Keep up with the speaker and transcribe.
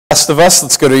Rest of us,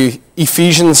 let's go to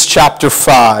Ephesians chapter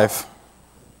 5.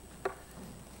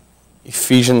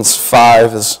 Ephesians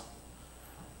 5 is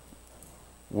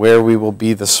where we will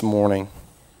be this morning.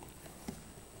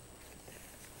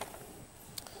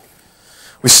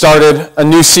 We started a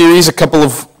new series a couple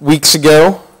of weeks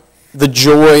ago, The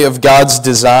Joy of God's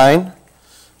Design,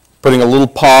 putting a little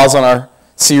pause on our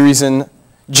series in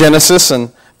Genesis,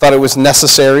 and thought it was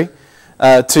necessary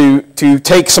to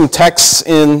take some texts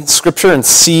in Scripture and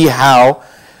see how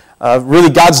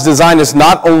really God's design is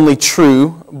not only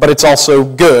true, but it's also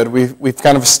good. We've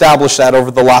kind of established that over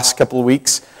the last couple of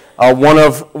weeks. One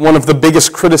of the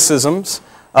biggest criticisms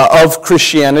of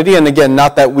Christianity, and again,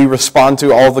 not that we respond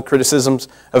to all the criticisms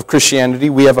of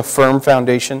Christianity. We have a firm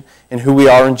foundation in who we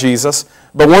are in Jesus.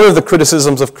 But one of the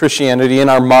criticisms of Christianity in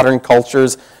our modern culture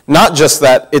is not just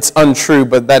that it's untrue,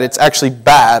 but that it's actually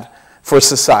bad for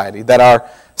society, that our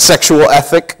sexual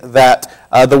ethic, that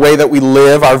the way that we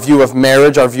live, our view of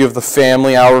marriage, our view of the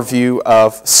family, our view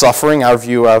of suffering, our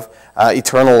view of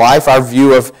eternal life, our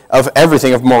view of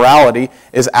everything, of morality,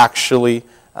 is actually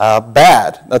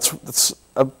bad. That's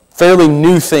a fairly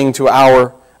new thing to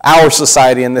our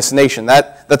society in this nation.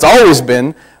 That's always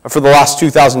been, for the last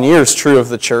 2,000 years, true of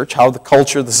the church, how the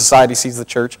culture, the society sees the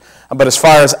church. But as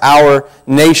far as our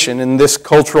nation, in this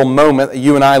cultural moment that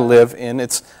you and I live in,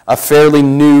 it's a fairly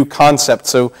new concept.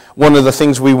 So one of the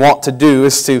things we want to do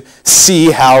is to see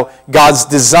how God's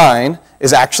design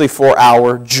is actually for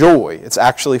our joy. It's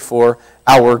actually for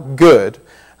our good.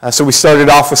 So we started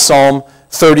off with Psalm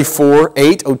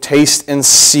 34:8, "O taste and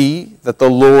see that the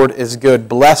Lord is good.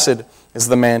 Blessed is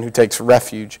the man who takes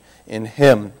refuge in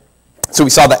him." So we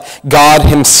saw that God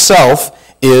himself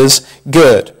is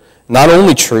good. Not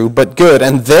only true, but good.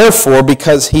 And therefore,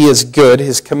 because he is good,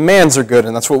 his commands are good.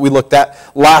 And that's what we looked at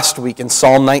last week in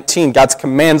Psalm 19. God's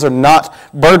commands are not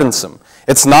burdensome.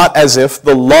 It's not as if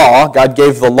the law, God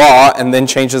gave the law and then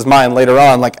changed his mind later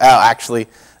on, like, oh, actually,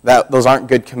 those aren't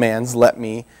good commands. Let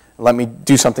me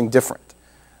do something different.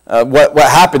 What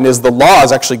happened is the law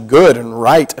is actually good and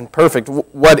right and perfect.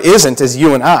 What isn't is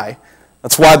you and I.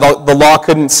 That's why the law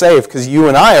couldn't save, because you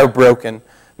and I are broken,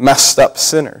 messed up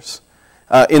sinners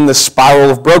in the spiral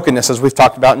of brokenness, as we've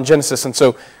talked about in Genesis. And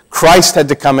so Christ had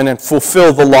to come in and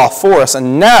fulfill the law for us.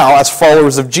 And now, as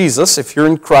followers of Jesus, if you're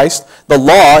in Christ, the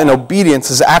law and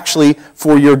obedience is actually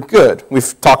for your good.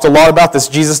 We've talked a lot about this.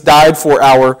 Jesus died for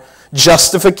our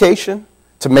justification,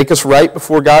 to make us right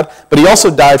before God, but he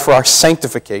also died for our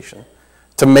sanctification,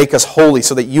 to make us holy,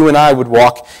 so that you and I would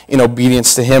walk in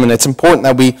obedience to him. And it's important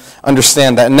that we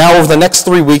understand that. And now over the next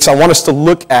 3 weeks, I want us to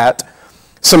look at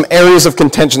some areas of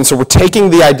contention. So we're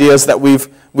taking the ideas that we've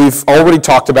already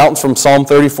talked about from Psalm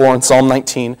 34 and Psalm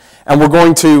 19, and we're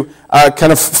going to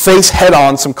kind of face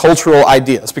head-on some cultural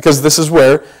ideas, because this is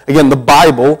where, again, the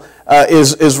Bible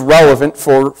is relevant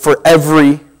for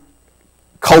every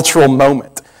cultural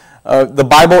moment. The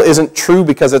Bible isn't true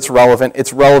because it's relevant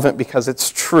because it's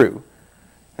true.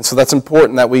 And so that's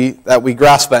important that we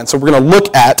grasp that. And so we're going to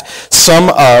look at some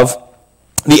of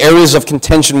the areas of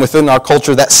contention within our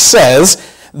culture that says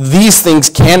these things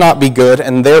cannot be good,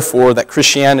 and therefore that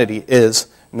Christianity is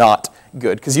not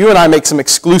good. Because you and I make some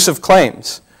exclusive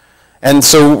claims. And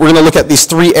so we're going to look at these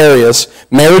three areas: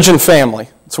 marriage and family.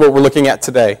 That's what we're looking at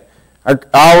today.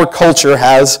 Our culture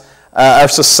has, our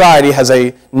society has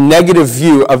a negative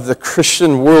view of the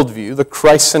Christian worldview, the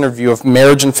Christ-centered view of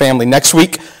marriage and family. Next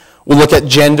week, we'll look at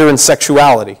gender and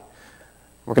sexuality.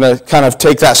 We're going to kind of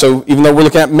take that. So even though we're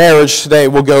looking at marriage today,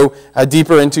 we'll go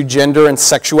deeper into gender and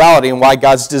sexuality and why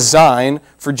God's design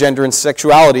for gender and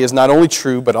sexuality is not only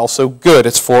true, but also good.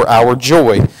 It's for our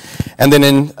joy. And then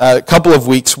in a couple of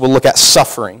weeks, we'll look at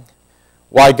suffering,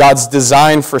 why God's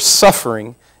design for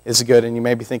suffering is good. And you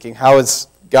may be thinking, how is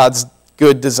God's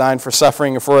good design for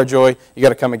suffering and for our joy? You got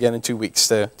to come again in 2 weeks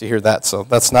to hear that. So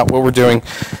that's not what we're doing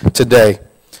today.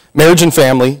 Marriage and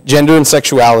family, gender and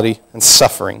sexuality, and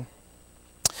suffering.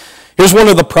 Here's one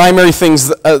of the primary things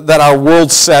that our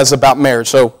world says about marriage.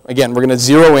 So again, we're going to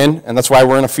zero in, and that's why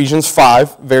we're in Ephesians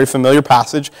 5, very familiar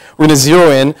passage. We're going to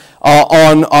zero in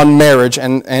on marriage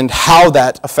and how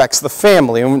that affects the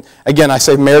family. And again, I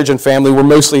say marriage and family. We're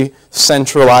mostly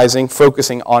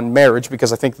focusing on marriage,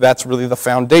 because I think that's really the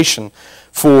foundation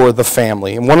for the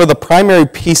family. And one of the primary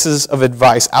pieces of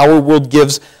advice our world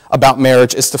gives about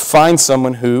marriage is to find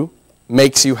someone who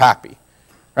makes you happy.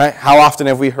 Right? How often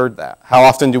have we heard that? How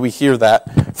often do we hear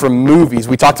that from movies?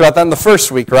 We talked about that in the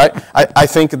first week, right? I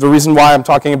think the reason why I'm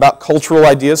talking about cultural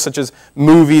ideas such as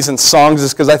movies and songs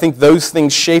is because I think those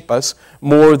things shape us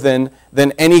more than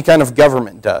any kind of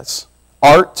government does.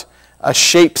 Art,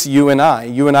 shapes you and I.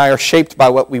 You and I are shaped by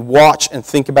what we watch and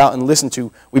think about and listen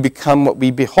to. We become what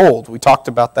we behold. We talked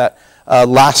about that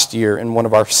last year in one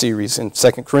of our series in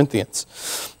 2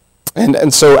 Corinthians.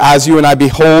 And so as you and I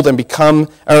behold and become,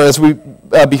 or as we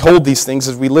behold these things,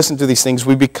 as we listen to these things,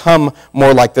 we become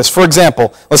more like this. For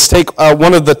example, let's take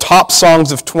one of the top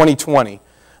songs of 2020,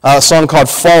 a song called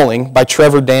Falling by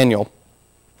Trevor Daniel.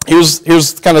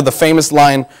 Here's kind of the famous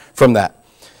line from that.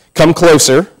 Come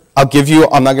closer, I'll give you,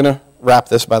 I'm not going to rap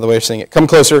this by the way of saying it. Come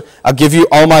closer, I'll give you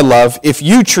all my love. If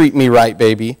you treat me right,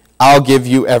 baby, I'll give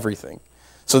you everything.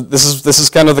 So this is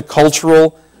kind of the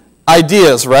cultural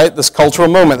ideas, right? This cultural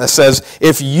moment that says,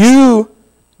 if you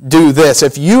do this,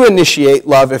 if you initiate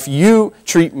love, if you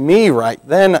treat me right,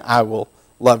 then I will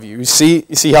love you. You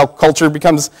see how culture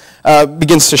begins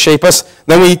to shape us?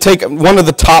 Then we take one of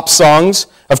the top songs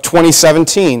of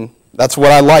 2017, That's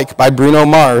What I Like, by Bruno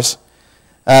Mars.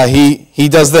 He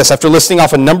does this. After listing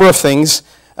off a number of things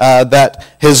that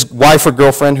his wife or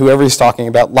girlfriend, whoever he's talking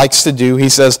about, likes to do, he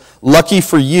says, lucky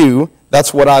for you,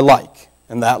 that's what I like.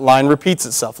 And that line repeats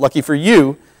itself. Lucky for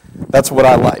you, that's what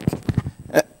I like.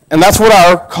 And that's what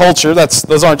our culture,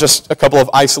 those aren't just a couple of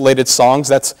isolated songs,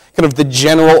 that's kind of the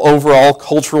general overall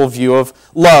cultural view of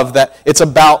love, that it's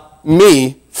about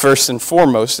me first and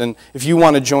foremost. And if you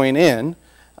want to join in,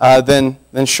 then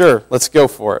sure, let's go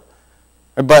for it.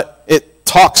 But it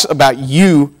talks about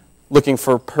you looking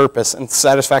for purpose and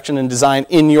satisfaction and design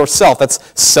in yourself. That's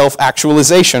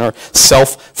self-actualization or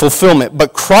self-fulfillment.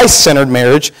 But Christ-centered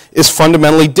marriage is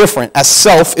fundamentally different, as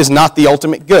self is not the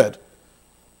ultimate good.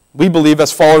 We believe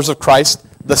as followers of Christ,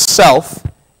 the self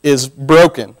is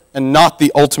broken and not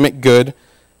the ultimate good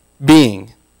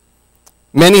being.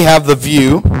 Many have the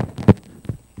view,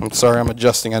 I'm sorry, I'm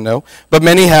adjusting, I know, but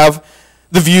many have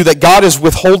the view that God is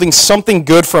withholding something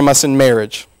good from us in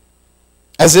marriage,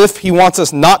 as if he wants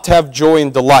us not to have joy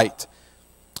and delight.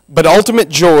 But ultimate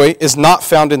joy is not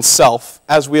found in self,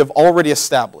 as we have already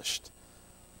established.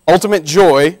 Ultimate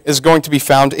joy is going to be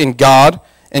found in God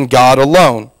and God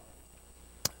alone.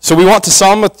 So we want to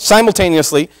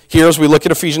simultaneously, here as we look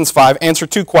at Ephesians 5, answer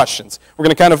two questions. We're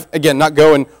going to kind of, again, not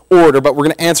go in order, but we're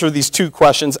going to answer these two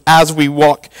questions as we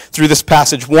walk through this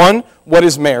passage. One, what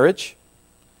is marriage?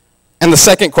 And the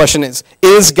second question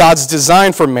is God's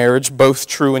design for marriage both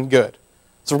true and good?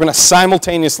 So we're going to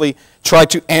simultaneously try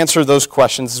to answer those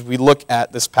questions as we look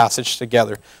at this passage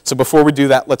together. So before we do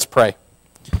that, let's pray.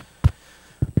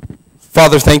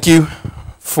 Father, thank you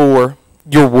for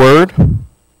your word.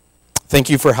 Thank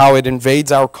you for how it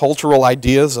invades our cultural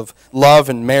ideas of love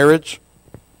and marriage.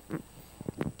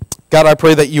 God, I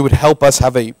pray that you would help us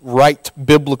have a right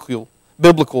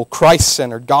biblical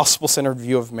Christ-centered, gospel-centered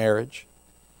view of marriage.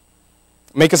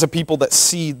 Make us a people that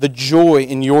see the joy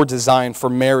in your design for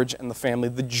marriage and the family,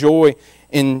 the joy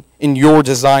in your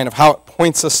design of how it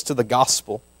points us to the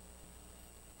gospel.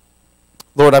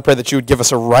 Lord, I pray that you would give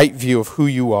us a right view of who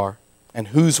you are and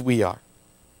whose we are.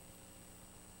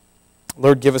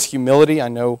 Lord, give us humility. I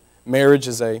know marriage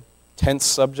is a tense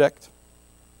subject.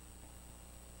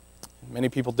 Many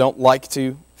people don't like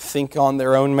to think on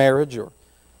their own marriage or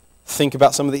think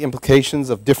about some of the implications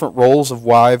of different roles of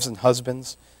wives and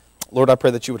husbands. Lord, I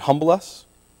pray that you would humble us.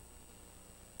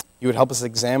 You would help us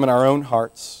examine our own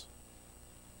hearts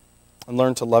and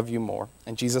learn to love you more.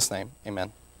 In Jesus' name,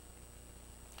 amen.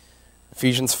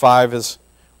 Ephesians 5 is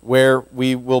where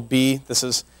we will be. This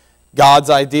is God's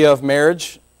idea of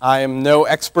marriage. I am no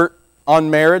expert on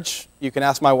marriage. You can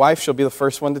ask my wife. She'll be the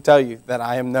first one to tell you that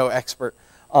I am no expert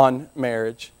on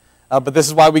marriage. But this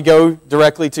is why we go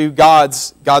directly to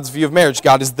God's view of marriage.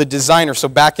 God is the designer. So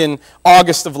back in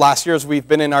August of last year, as we've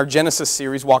been in our Genesis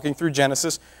series, walking through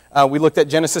Genesis, we looked at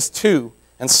Genesis 2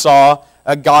 and saw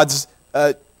God's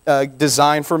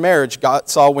design for marriage. God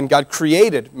saw when God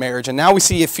created marriage. And now we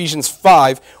see Ephesians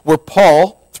 5, where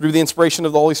Paul, through the inspiration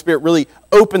of the Holy Spirit, really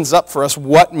opens up for us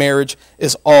what marriage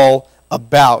is all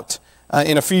about.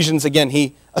 In Ephesians, again,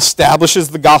 he establishes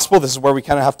the gospel. This is where we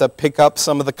kind of have to pick up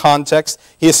some of the context.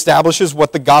 He establishes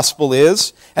what the gospel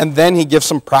is, and then he gives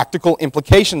some practical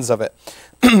implications of it.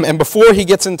 And before he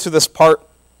gets into this part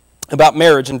about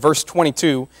marriage in verse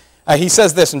 22, he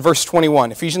says this in verse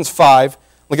 21. Ephesians 5,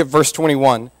 look at verse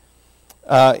 21.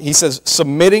 He says,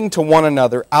 submitting to one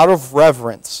another out of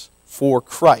reverence for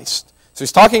Christ. So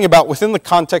he's talking about within the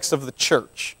context of the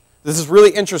church. This is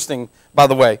really interesting, by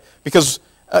the way, because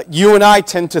you and I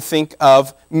tend to think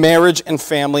of marriage and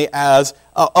family as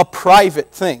a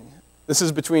private thing. This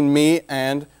is between me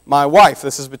and my wife.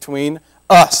 This is between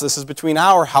us. This is between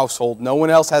our household. No one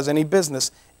else has any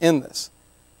business in this.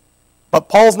 But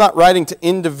Paul's not writing to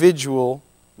individual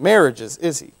marriages,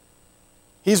 is he?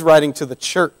 He's writing to the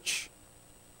church.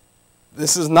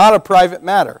 This is not a private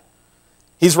matter.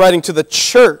 He's writing to the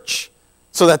church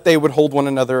so that they would hold one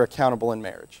another accountable in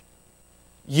marriage.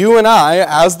 You and I,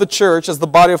 as the church, as the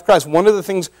body of Christ, one of the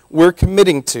things we're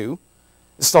committing to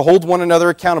is to hold one another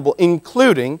accountable,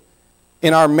 including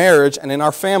in our marriage and in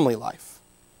our family life.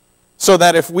 So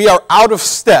that if we are out of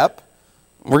step,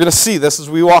 we're going to see this as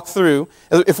we walk through,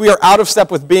 if we are out of step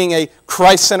with being a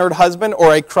Christ-centered husband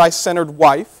or a Christ-centered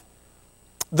wife,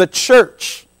 the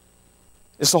church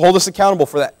is to hold us accountable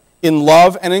for that in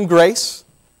love and in grace.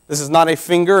 This is not a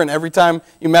finger, and every time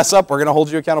you mess up, we're going to hold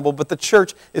you accountable. But the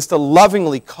church is to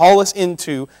lovingly call us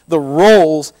into the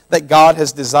roles that God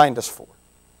has designed us for.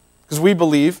 Because we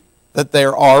believe that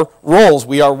there are roles.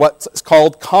 We are what's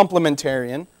called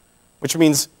complementarian, which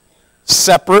means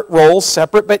separate roles,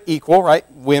 separate but equal, right?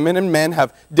 Women and men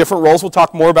have different roles. We'll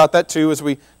talk more about that too as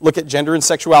we look at gender and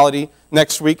sexuality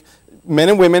next week. Men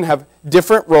and women have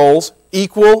different roles,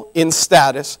 equal in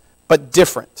status, but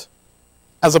different.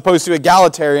 As opposed to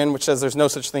egalitarian, which says there's no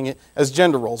such thing as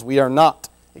gender roles. We are not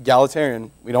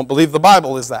egalitarian. We don't believe the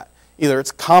Bible is that. Either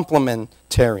it's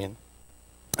complementarian.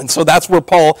 And so that's where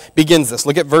Paul begins this.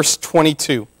 Look at verse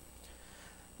 22.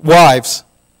 Wives,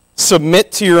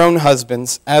 submit to your own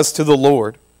husbands as to the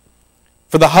Lord.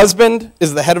 For the husband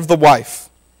is the head of the wife,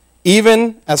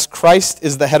 even as Christ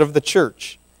is the head of the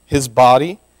church, his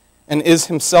body, and is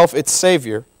himself its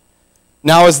Savior.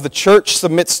 Now as the church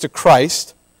submits to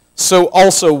Christ, so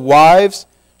also wives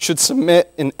should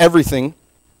submit in everything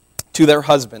to their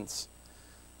husbands.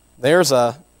 There's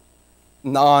a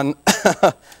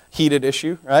non-heated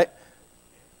issue, right?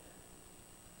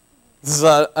 This is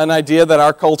an idea that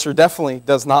our culture definitely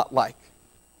does not like.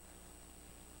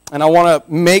 And I want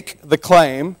to make the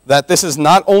claim that this is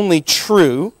not only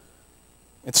true,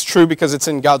 it's true because it's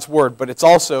in God's Word, but it's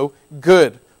also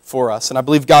good for us. And I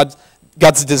believe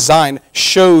God's design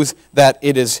shows that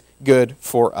it is good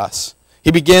for us.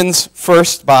 He begins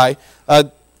first by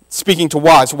speaking to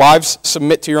wives. Wives,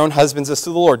 submit to your own husbands as to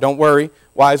the Lord. Don't worry,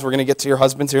 wives, we're going to get to your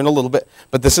husbands here in a little bit,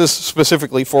 but this is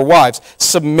specifically for wives.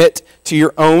 Submit to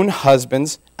your own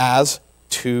husbands as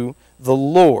to the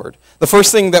Lord. The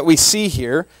first thing that we see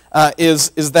here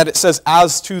is that it says,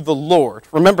 as to the Lord.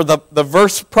 Remember, the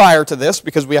verse prior to this,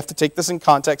 because we have to take this in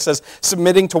context, says,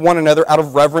 submitting to one another out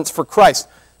of reverence for Christ.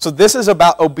 So this is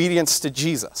about obedience to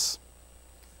Jesus.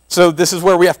 So this is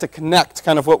where we have to connect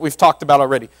kind of what we've talked about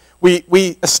already.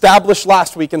 We established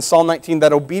last week in Psalm 19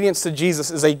 that obedience to Jesus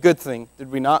is a good thing,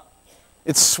 did we not?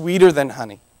 It's sweeter than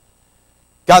honey.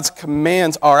 God's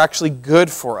commands are actually good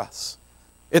for us.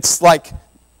 It's like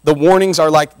the warnings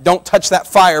are like, don't touch that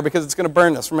fire because it's going to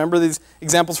burn us. Remember these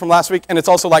examples from last week? And it's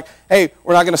also like, hey,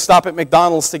 we're not going to stop at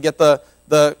McDonald's to get the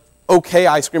okay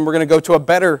ice cream. We're going to go to a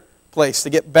better place to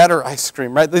get better ice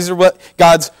cream, right? These are what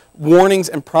God's warnings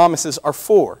and promises are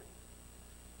for.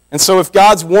 And so if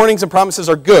God's warnings and promises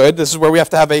are good, this is where we have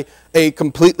to have a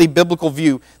completely biblical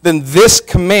view, then this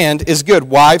command is good.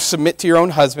 Wives, submit to your own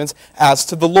husbands as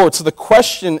to the Lord. So the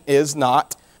question is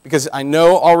not, because I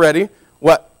know already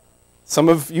what some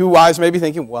of you wives may be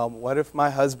thinking, well, what if my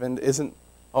husband isn't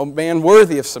a man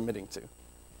worthy of submitting to?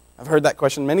 I've heard that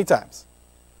question many times.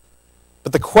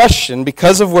 But the question,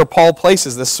 because of where Paul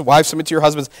places this, wives, submit to your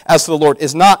husbands as to the Lord,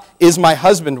 is not, is my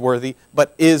husband worthy,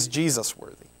 but is Jesus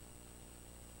worthy?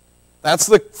 That's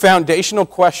the foundational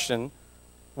question,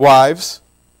 wives,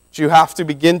 that you have to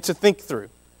begin to think through.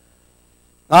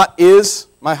 Not is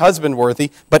my husband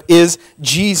worthy, but is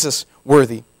Jesus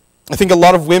worthy? I think a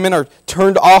lot of women are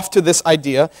turned off to this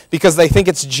idea because they think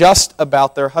it's just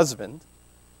about their husband,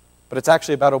 but it's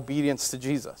actually about obedience to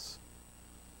Jesus.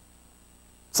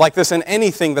 It's like this in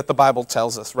anything that the Bible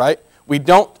tells us, right? We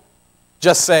don't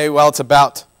just say, well, it's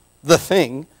about the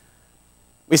thing.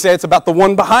 We say it's about the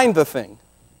one behind the thing.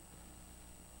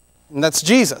 And that's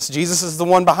Jesus. Jesus is the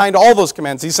one behind all those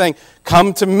commands. He's saying,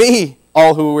 come to me,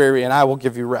 all who are weary, and I will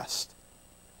give you rest.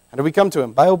 How do we come to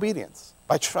him? By obedience,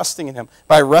 by trusting in him,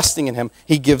 by resting in him.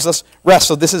 He gives us rest.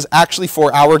 So this is actually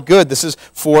for our good. This is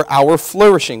for our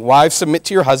flourishing. Wives, submit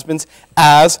to your husbands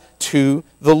as to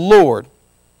the Lord.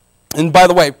 And by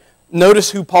the way,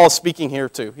 notice who Paul's speaking here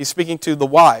to. He's speaking to the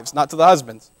wives, not to the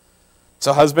husbands.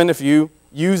 So husband, if you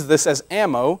use this as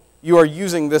ammo, you are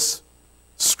using this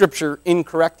scripture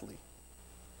incorrectly.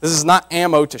 This is not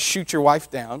ammo to shoot your wife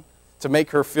down, to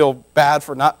make her feel bad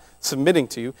for not submitting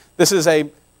to you. This is a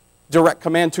direct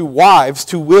command to wives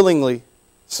to willingly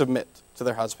submit to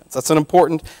their husbands. That's an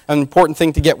important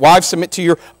thing to get. Wives, submit to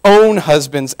your own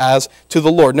husbands as to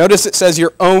the Lord. Notice it says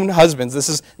your own husbands. This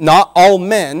is not all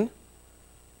men,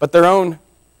 but their own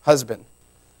husband.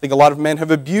 I think a lot of men have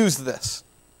abused this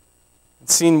and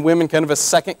seen women kind of as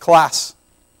second class.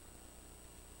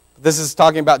 This is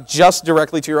talking about just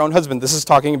directly to your own husband. This is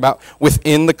talking about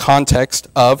within the context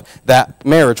of that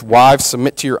marriage. Wives,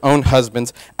 submit to your own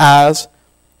husbands as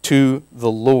to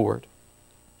the Lord.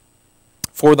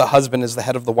 For the husband is the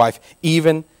head of the wife,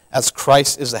 even as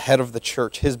Christ is the head of the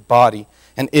church, his body,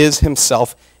 and is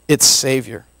himself its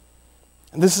Savior.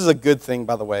 And this is a good thing,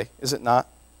 by the way, is it not?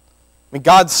 I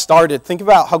mean, think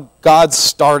about how God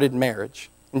started marriage.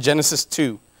 In Genesis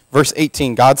 2, verse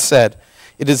 18, God said,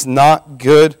 "It is not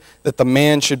good that the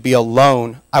man should be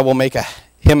alone. I will make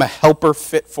him a helper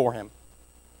fit for him."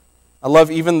 I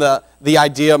love even the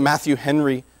idea, Matthew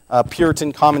Henry, a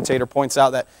Puritan commentator, points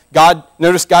out that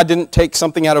notice God didn't take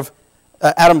something out of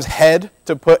Adam's head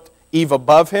to put Eve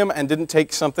above him, and didn't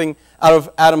take something out of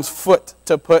Adam's foot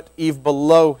to put Eve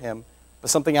below him, but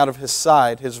something out of his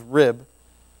side, his rib,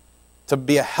 to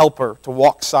be a helper, to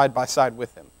walk side by side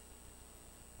with him.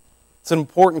 It's an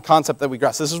important concept that we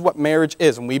grasp. This is what marriage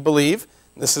is, and we believe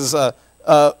this is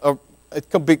it's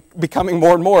becoming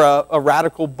more and more a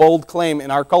radical, bold claim in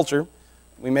our culture.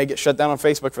 We may get shut down on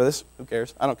Facebook for this. Who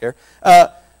cares? I don't care.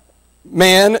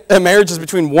 Marriage is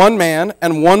between one man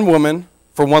and one woman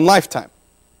for one lifetime.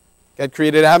 God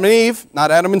created Adam and Eve,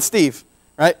 not Adam and Steve,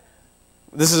 right?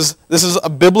 This is a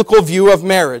biblical view of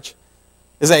marriage.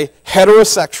 Is a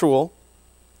heterosexual,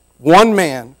 one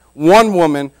man, one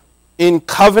woman in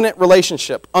covenant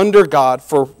relationship under God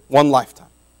for one lifetime.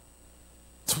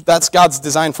 That's God's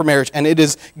design for marriage, and it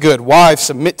is good. Wives,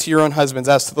 submit to your own husbands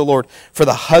as to the Lord, for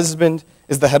the husband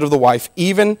is the head of the wife,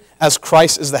 even as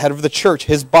Christ is the head of the church,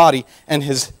 his body, and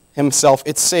himself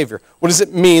its Savior. What does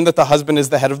it mean that the husband is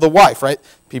the head of the wife, right?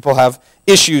 People have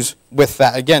issues with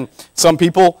that. Again, some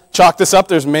people chalk this up.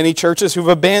 There's many churches who've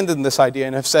abandoned this idea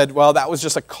and have said, well, that was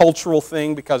just a cultural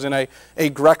thing because in a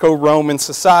Greco-Roman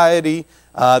society,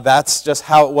 that's just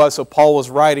how it was. So Paul was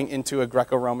writing into a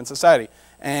Greco-Roman society.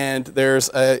 And there's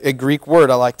a Greek word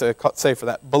I like to say for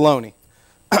that, baloney.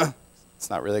 It's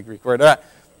not really a Greek word. All right.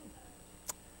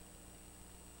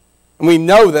 And we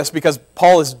know this because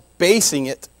Paul is basing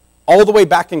it all the way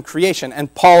back in creation.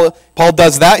 And Paul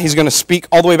does that. He's going to speak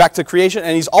all the way back to creation.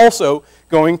 And he's also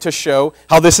going to show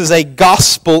how this is a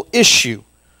gospel issue.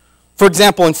 For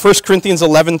example, in 1 Corinthians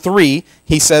 11:3,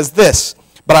 he says this,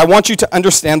 "But I want you to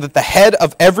understand that the head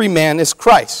of every man is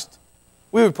Christ."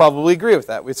 We would probably agree with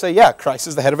that. We'd say, yeah, Christ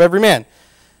is the head of every man.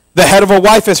 The head of a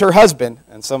wife is her husband.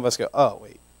 And some of us go, oh,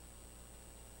 wait.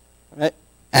 Right?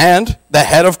 And the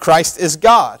head of Christ is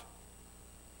God.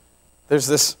 There's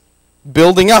this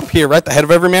building up here, right? The head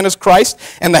of every man is Christ,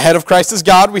 and the head of Christ is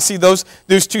God. We see those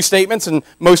two statements, and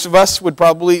most of us would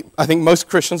probably, I think most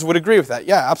Christians would agree with that.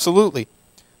 Yeah, absolutely.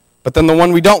 But then the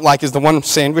one we don't like is the one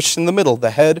sandwiched in the middle.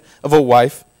 The head of a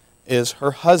wife is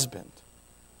her husband.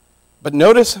 But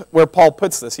notice where Paul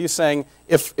puts this. He's saying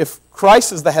if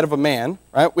Christ is the head of a man,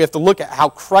 right, we have to look at how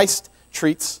Christ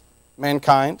treats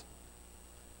mankind.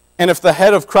 And if the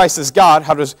head of Christ is God,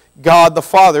 how does God the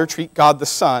Father treat God the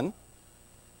Son?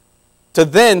 To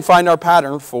then find our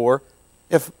pattern for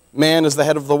if man is the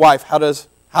head of the wife,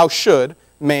 how should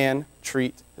man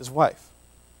treat his wife?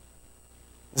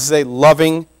 This is a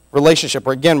loving relationship.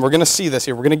 Again, we're going to see this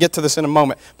here. We're going to get to this in a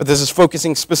moment. But this is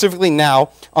focusing specifically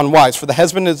now on wives. For the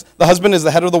husband is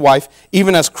the head of the wife,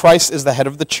 even as Christ is the head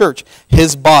of the church,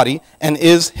 his body, and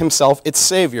is himself its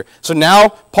Savior. So now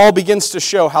Paul begins to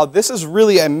show how this is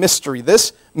really a mystery.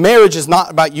 This marriage is not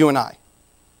about you and I.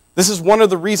 This is one of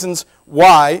the reasons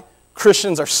why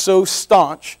Christians are so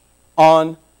staunch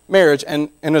on marriage. And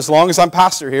as long as I'm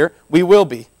pastor here, we will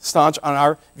be staunch on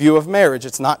our view of marriage.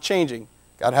 It's not changing.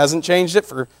 God hasn't changed it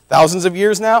for thousands of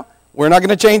years now. We're not going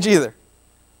to change either.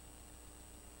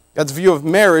 God's view of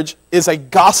marriage is a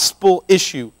gospel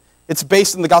issue. It's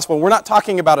based in the gospel. We're not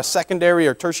talking about a secondary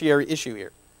or tertiary issue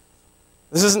here.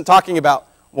 This isn't talking about,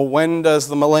 well, when does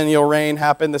the millennial reign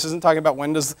happen? This isn't talking about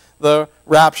when does the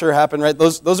rapture happen, right?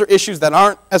 Those are issues that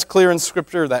aren't as clear in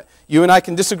Scripture that you and I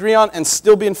can disagree on and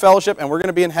still be in fellowship, and we're going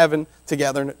to be in heaven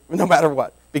together no matter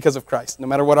what because of Christ, no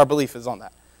matter what our belief is on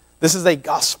that. This is a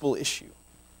gospel issue.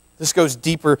 This goes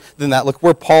deeper than that. Look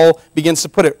where Paul begins to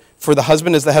put it. For the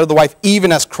husband is the head of the wife,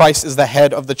 even as Christ is the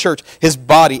head of the church, his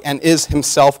body, and is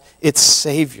himself its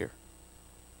Savior.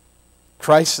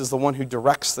 Christ is the one who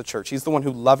directs the church. He's the one who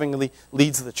lovingly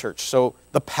leads the church. So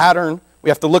the pattern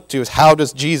we have to look to is how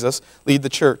does Jesus lead the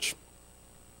church?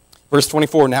 Verse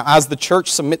 24, now as the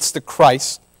church submits to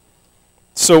Christ,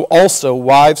 so also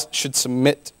wives should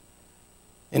submit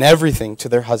in everything to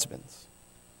their husbands.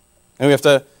 And we have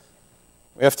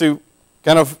to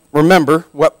kind of remember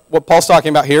what Paul's talking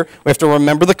about here. We have to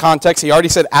remember the context. He already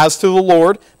said, as to the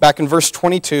Lord, back in verse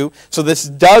 22. So this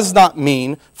does not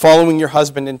mean following your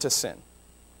husband into sin.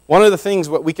 One of the things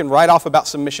what we can write off about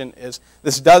submission is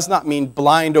this does not mean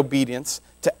blind obedience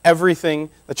to everything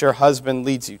that your husband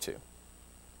leads you to.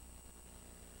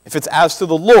 If it's as to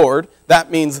the Lord, that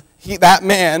means that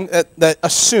man, that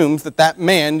assumes that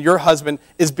man, your husband,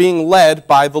 is being led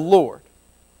by the Lord.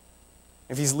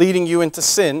 If he's leading you into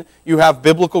sin, you have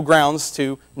biblical grounds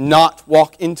to not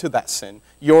walk into that sin.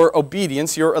 Your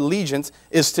obedience, your allegiance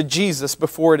is to Jesus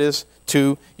before it is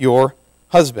to your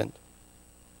husband.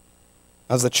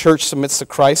 As the church submits to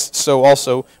Christ, so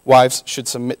also wives should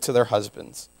submit to their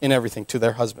husbands, in everything, to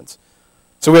their husbands.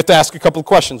 So we have to ask a couple of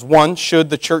questions. One, should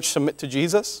the church submit to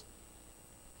Jesus?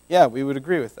 Yeah, we would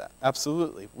agree with that.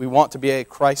 Absolutely. We want to be a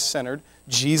Christ-centered,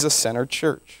 Jesus-centered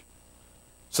church.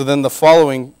 So then the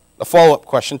follow-up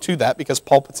question to that, because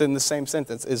Paul puts it in the same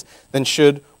sentence, is then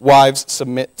should wives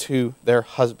submit to their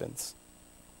husbands?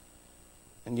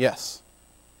 And yes.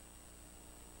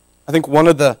 I think one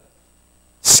of the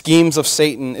schemes of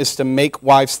Satan is to make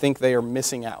wives think they are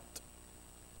missing out.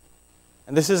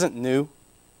 And this isn't new.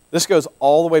 This goes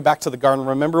all the way back to the garden.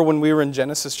 Remember when we were in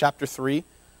Genesis chapter 3?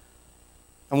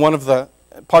 And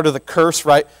part of the curse,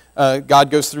 right?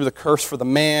 God goes through the curse for the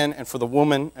man and for the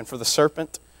woman and for the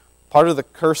serpent. Part of the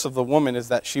curse of the woman is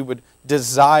that she would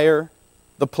desire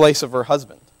the place of her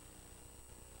husband.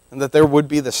 And that there would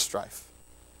be this strife.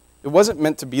 It wasn't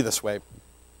meant to be this way,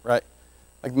 right?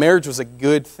 Like marriage was a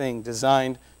good thing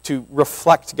designed to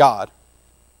reflect God.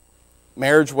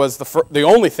 Marriage was the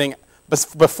only thing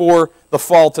before the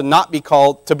fall to not be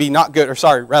called, to be not good, or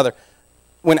sorry, rather,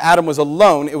 when Adam was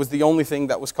alone, it was the only thing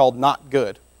that was called not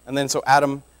good. And then so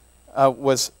Adam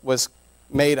was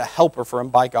made a helper for him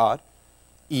by God,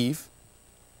 Eve.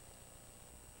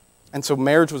 And so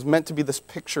marriage was meant to be this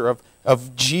picture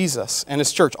of Jesus and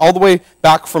his church, all the way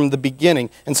back from the beginning.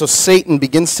 And so Satan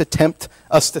begins to tempt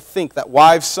us to think that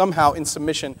wives somehow in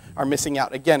submission are missing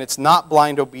out. Again, it's not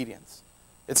blind obedience.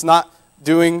 It's not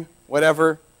doing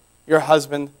whatever your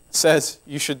husband says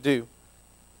you should do.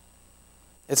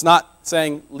 It's not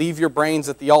saying, leave your brains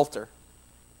at the altar.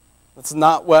 That's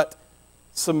not what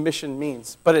submission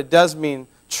means. But it does mean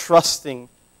trusting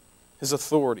his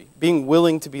authority, being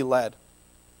willing to be led.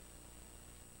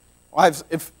 Wives,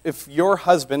 if your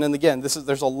husband, and again,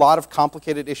 there's a lot of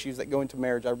complicated issues that go into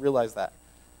marriage, I realize that.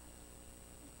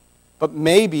 But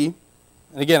maybe,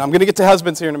 and again, I'm going to get to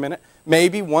husbands here in a minute,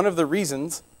 maybe one of the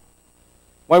reasons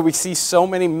why we see so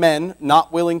many men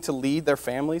not willing to lead their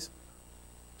families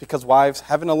because wives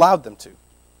haven't allowed them to. I'm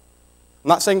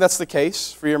not saying that's the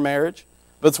case for your marriage,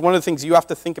 but it's one of the things you have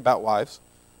to think about, wives.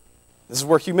 This is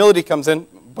where humility comes in.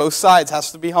 Both sides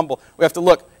has to be humble. We have to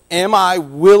look, am I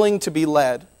willing to be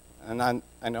led? And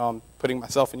I know I'm putting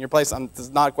myself in your place. This is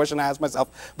not a question I ask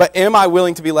myself. But am I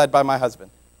willing to be led by my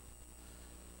husband?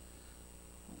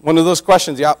 One of those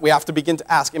questions we have to begin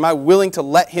to ask. Am I willing to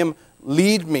let him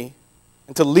lead me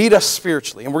and to lead us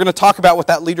spiritually? And we're going to talk about what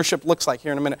that leadership looks like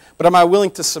here in a minute. But am I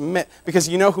willing to submit? Because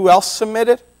you know who else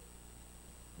submitted?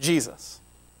 Jesus.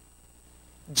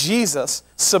 Jesus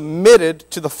submitted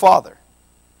to the Father.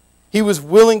 He was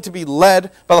willing to be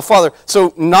led by the Father.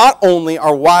 So not only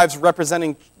are wives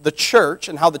representing the church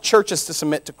and how the church is to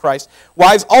submit to Christ,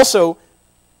 wives also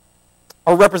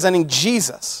are representing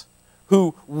Jesus,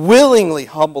 who willingly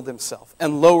humbled himself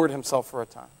and lowered himself for a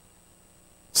time,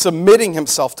 submitting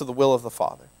himself to the will of the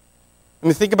Father. I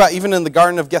mean, think about even in the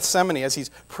Garden of Gethsemane as he's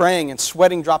praying and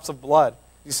sweating drops of blood.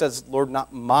 He says, Lord,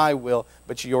 not my will,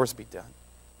 but yours be done.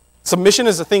 Submission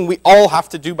is a thing we all have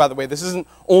to do, by the way. This isn't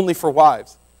only for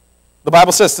wives. The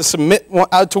Bible says to submit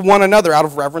to one another out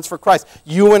of reverence for Christ.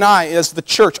 You and I, as the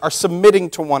church, are submitting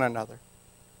to one another.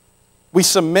 We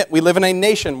submit. We live in a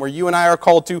nation where you and I are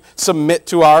called to submit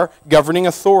to our governing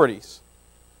authorities.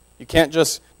 You can't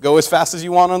just go as fast as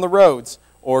you want on the roads,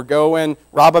 or go and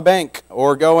rob a bank,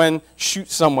 or go and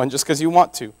shoot someone just because you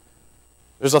want to.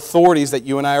 There's authorities that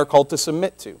you and I are called to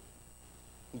submit to.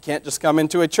 You can't just come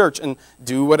into a church and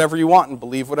do whatever you want and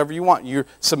believe whatever you want. You're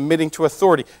submitting to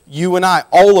authority. You and I,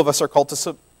 all of us are called to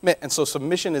submit. And so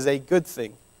submission is a good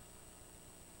thing.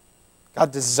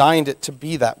 God designed it to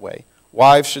be that way.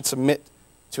 Wives should submit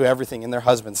to everything in their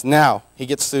husbands. Now, he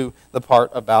gets to the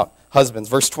part about husbands.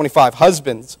 Verse 25,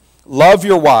 husbands, love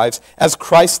your wives as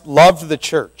Christ loved the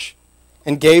church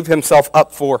and gave himself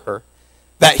up for her,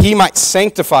 that he might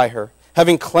sanctify her,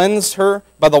 having cleansed her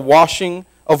by the washing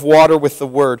of water with the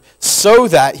word, so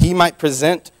that he might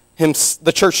present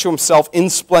the church to himself in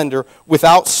splendor,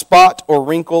 without spot or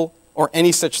wrinkle or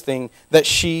any such thing, that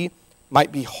she might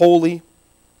be holy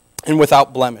and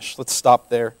without blemish. Let's stop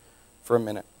there for a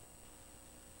minute.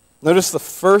 Notice the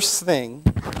first thing,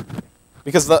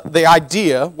 Because the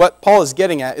idea, what Paul is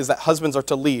getting at, is that husbands are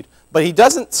to lead. But he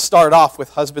doesn't start off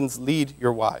with husbands lead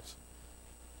your wives.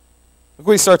 Look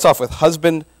what he starts off with.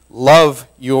 Husband, love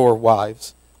your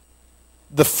wives.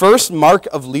 The first mark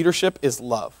of leadership is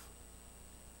love.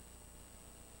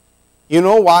 You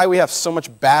know why we have so much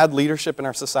bad leadership in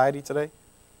our society today?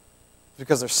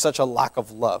 Because there's such a lack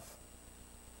of love.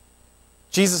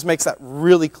 Jesus makes that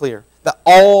really clear, that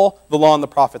all the law and the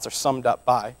prophets are summed up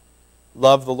by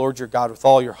love the Lord your God with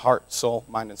all your heart, soul,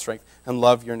 mind, and strength, and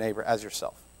love your neighbor as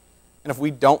yourself. And if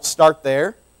we don't start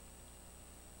there,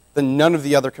 then none of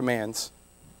the other commands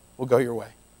will go your way.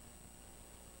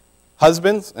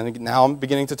 Husbands, and now I'm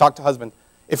beginning to talk to husbands,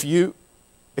 if you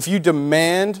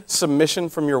demand submission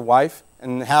from your wife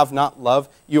and have not love,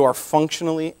 you are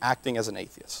functionally acting as an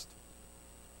atheist.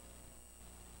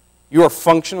 You are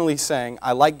functionally saying,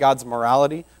 I like God's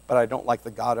morality, but I don't like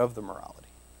the God of the morality.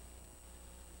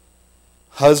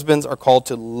 Husbands are called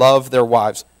to love their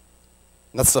wives.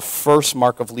 And that's the first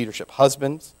mark of leadership.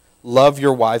 Husbands, love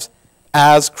your wives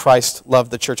as Christ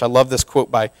loved the church. I love this quote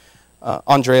by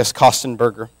Andreas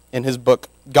Kostenberger in his book,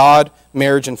 God,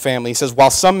 Marriage, and Family. He says, while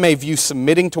some may view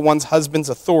submitting to one's husband's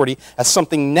authority as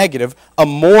something negative, a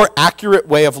more accurate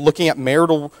way of looking at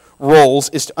marital roles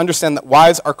is to understand that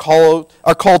wives are called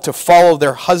to follow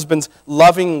their husband's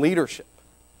loving leadership.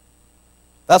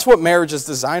 That's what marriage is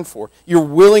designed for. You're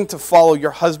willing to follow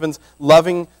your husband's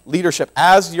loving leadership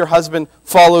as your husband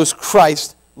follows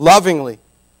Christ lovingly.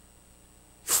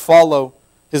 Follow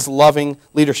his loving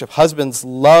leadership. Husbands,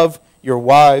 love your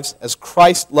wives as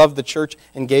Christ loved the church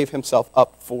and gave himself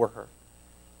up for her.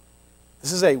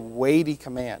 This is a weighty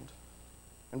command.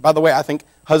 And by the way, I think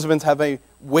husbands have a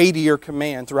weightier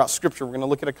command throughout Scripture. We're going to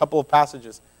look at a couple of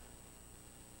passages.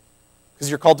 Because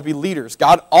you're called to be leaders.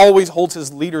 God always holds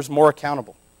his leaders more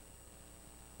accountable.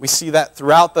 We see that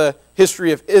throughout the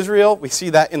history of Israel. We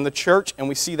see that in the church, and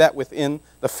we see that within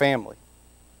the family.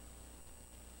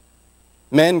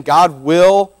 Men, God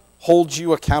will hold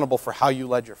you accountable for how you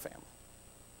led your family.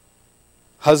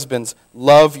 Husbands,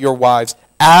 love your wives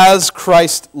as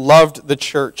Christ loved the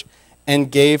church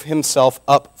and gave himself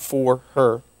up for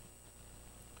her.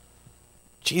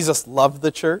 Jesus loved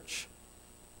the church.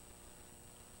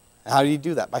 How did he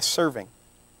do that? By serving.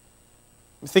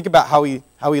 Think about how he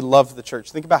loved the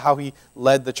church. Think about how he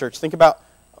led the church. Think about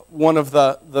one of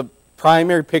the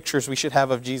primary pictures we should have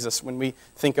of Jesus when we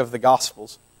think of the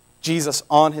Gospels. Jesus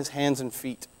on his hands and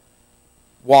feet,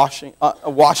 washing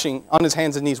on his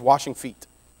hands and knees, washing feet.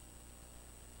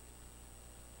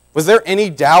 Was there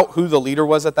any doubt who the leader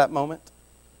was at that moment?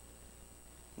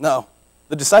 No.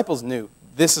 The disciples knew,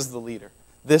 this is the leader.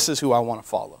 This is who I want to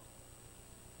follow.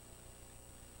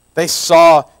 They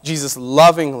saw Jesus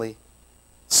lovingly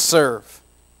serve.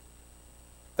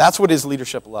 That's what his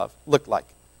leadership looked like.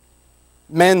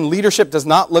 Men, leadership does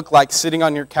not look like sitting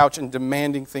on your couch and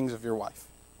demanding things of your wife.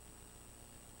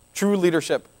 True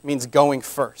leadership means going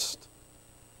first.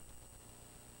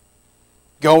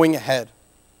 Going ahead.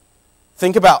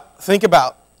 Think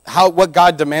about what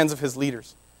God demands of his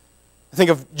leaders. Think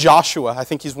of Joshua. I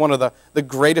think he's one of the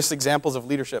greatest examples of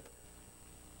leadership.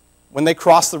 When they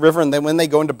cross the river and then when they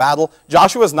go into battle,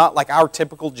 Joshua is not like our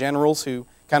typical generals who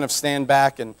kind of stand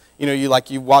back and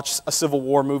you watch a Civil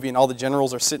War movie and all the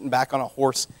generals are sitting back on a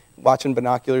horse watching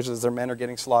binoculars as their men are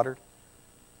getting slaughtered.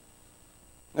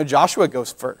 No, Joshua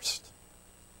goes first.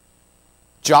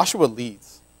 Joshua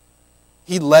leads.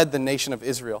 He led the nation of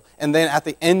Israel. And then at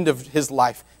the end of his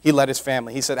life, he led his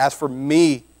family. He said, as for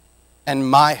me and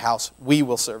my house, we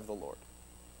will serve the Lord.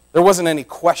 There wasn't any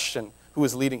question who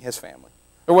was leading his family.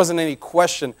 There wasn't any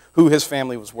question who his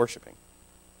family was worshiping.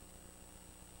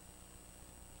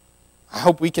 I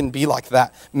hope we can be like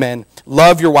that, men.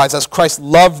 Love your wives as Christ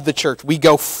loved the church. We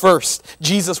go first.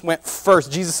 Jesus went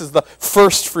first. Jesus is the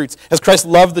first fruits. As Christ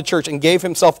loved the church and gave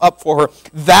himself up for her,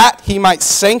 that he might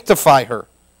sanctify her,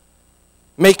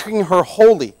 making her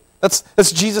holy.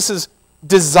 That's Jesus'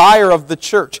 desire of the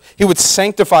church. He would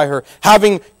sanctify her,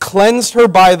 having cleansed her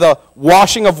by the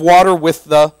washing of water with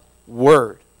the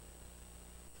word.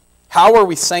 How are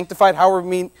we sanctified? How are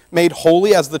we made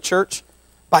holy as the church?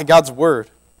 By God's word.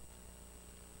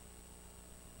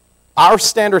 Our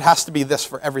standard has to be this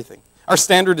for everything. Our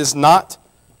standard is not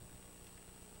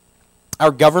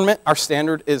our government. Our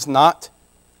standard is not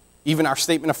even our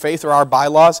statement of faith or our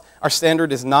bylaws. Our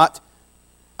standard is not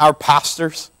our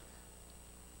pastors.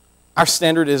 Our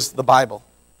standard is the Bible.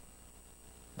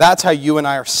 That's how you and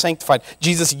I are sanctified.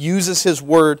 Jesus uses his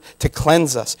word to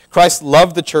cleanse us. Christ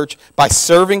loved the church by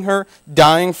serving her,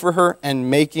 dying for her,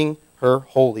 and making her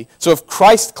holy. So if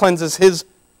Christ cleanses his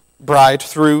bride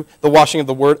through the washing of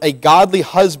the word, a godly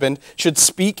husband should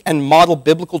speak and model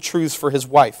biblical truths for his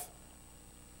wife.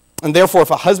 And therefore,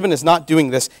 if a husband is not doing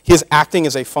this, he is acting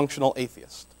as a functional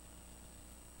atheist.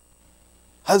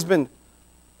 Husband,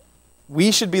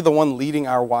 we should be the one leading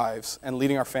our wives and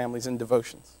leading our families in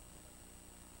devotions.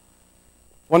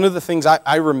 One of the things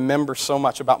I remember so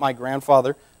much about my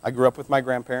grandfather, I grew up with my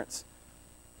grandparents,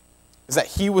 is that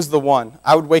he was the one.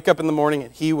 I would wake up in the morning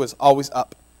and he was always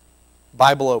up,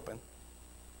 Bible open.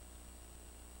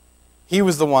 He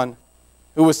was the one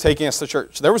who was taking us to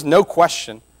church. There was no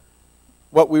question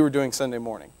what we were doing Sunday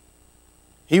morning.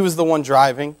 He was the one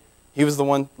driving. He was the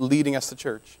one leading us to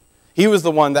church. He was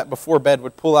the one that before bed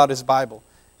would pull out his Bible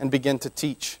and begin to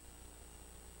teach,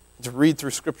 to read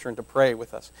through Scripture and to pray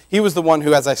with us. He was the one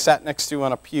who, as I sat next to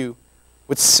on a pew,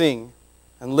 would sing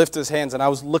and lift his hands, and I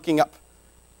was looking up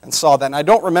and saw that. And I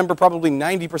don't remember probably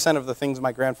 90% of the things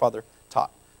my grandfather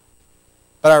taught.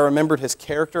 But I remembered his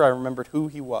character. I remembered who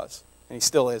he was. And he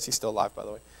still is. He's still alive, by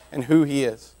the way. And who he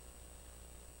is.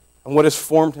 And what has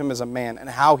formed him as a man. And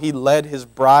how he led his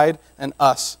bride and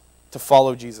us to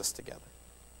follow Jesus together.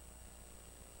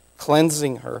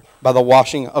 Cleansing her by the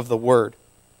washing of the word.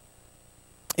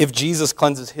 If Jesus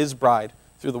cleanses his bride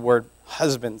through the word,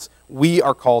 husbands, we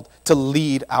are called to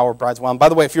lead our brides well. And by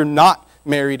the way, if you're not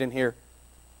married in here,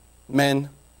 men,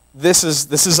 this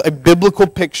is a biblical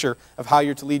picture of how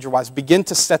you're to lead your wives. Begin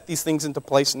to set these things into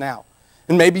place now.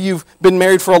 And maybe you've been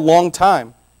married for a long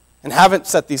time and haven't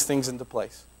set these things into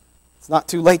place. It's not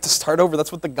too late to start over.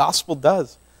 That's what the gospel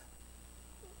does.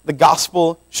 The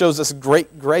gospel shows us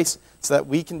great grace so that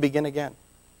we can begin again.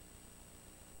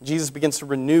 Jesus begins to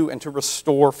renew and to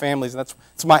restore families. And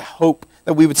that's my hope,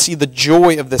 that we would see the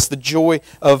joy of this, the joy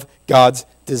of God's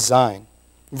design.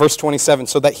 Verse 27,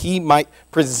 so that he might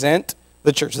present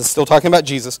the church, this is still talking about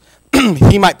Jesus,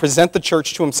 he might present the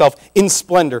church to himself in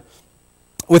splendor,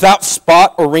 without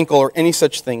spot or wrinkle or any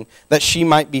such thing, that she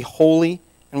might be holy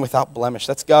and without blemish.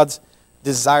 That's God's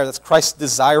desire. That's Christ's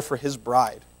desire for his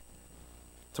bride,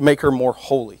 to make her more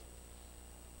holy.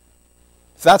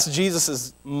 If that's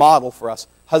Jesus' model for us,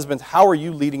 husbands, how are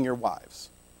you leading your wives?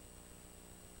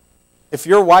 If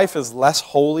your wife is less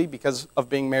holy because of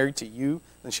being married to you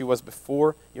than she was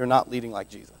before, you're not leading like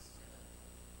Jesus.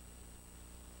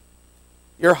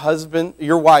 Your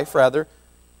wife,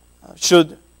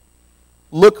 should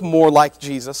look more like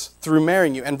Jesus through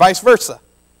marrying you, and vice versa.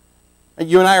 And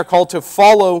you and I are called to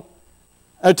follow,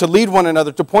 to lead one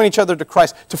another, to point each other to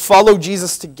Christ, to follow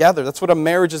Jesus together. That's what a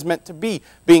marriage is meant to be,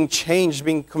 being changed,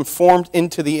 being conformed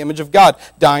into the image of God,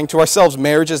 dying to ourselves.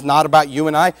 Marriage is not about you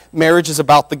and I. Marriage is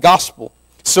about the gospel,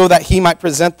 so that he might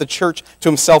present the church to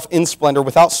himself in splendor,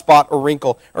 without spot or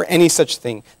wrinkle or any such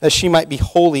thing, that she might be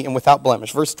holy and without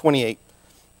blemish. Verse 28.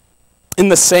 In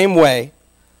the same way,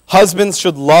 husbands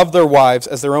should love their wives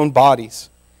as their own bodies.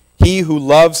 He who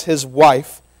loves his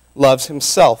wife loves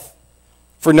himself.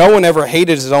 For no one ever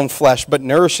hated his own flesh, but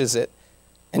nourishes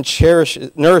and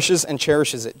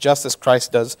cherishes it, just as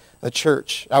Christ does the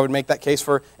church. I would make that case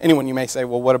for anyone. You may say,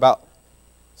 well, what about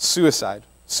suicide?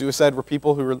 Suicide were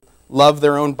people who love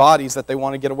their own bodies, that they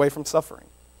want to get away from suffering.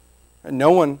 And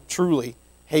no one truly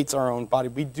hates our own body.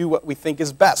 We do what we think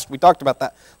is best. We talked about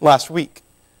that last week.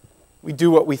 We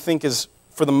do what we think is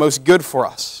for the most good for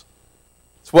us.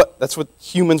 That's what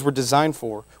humans were designed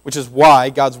for, which is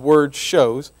why God's word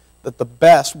shows that the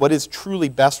best, what is truly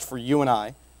best for you and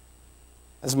I,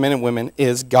 as men and women,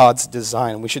 is God's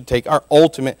design. We should take our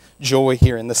ultimate joy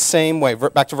here. In the same way,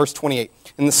 back to verse 28,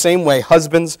 in the same way,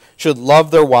 husbands should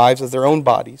love their wives as their own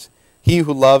bodies. He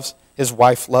who loves his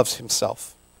wife loves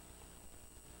himself.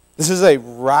 This is a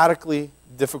radically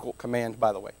difficult command,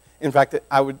 by the way. In fact,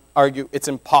 I would argue it's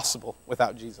impossible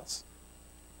without Jesus.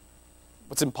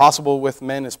 What's impossible with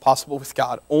men is possible with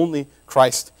God. Only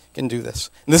Christ can do this.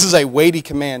 And this is a weighty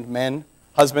command, men,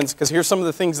 husbands, because here's some of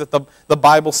the things that the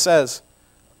Bible says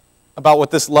about what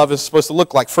this love is supposed to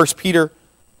look like. 1 Peter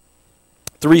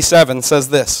 3:7 says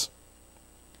this,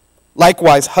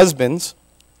 likewise, husbands,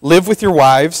 live with your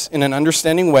wives in an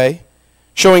understanding way,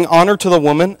 showing honor to the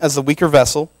woman as the weaker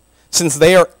vessel, since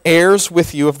they are heirs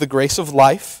with you of the grace of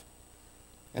life.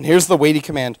 And here's the weighty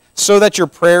command, so that your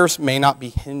prayers may not be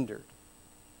hindered.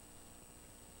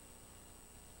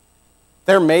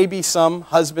 There may be some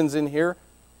husbands in here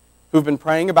who've been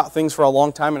praying about things for a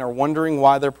long time and are wondering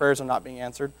why their prayers are not being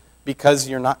answered, because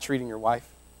you're not treating your wife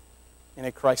in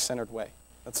a Christ-centered way.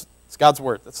 It's God's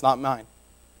word. That's not mine.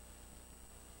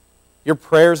 Your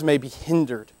prayers may be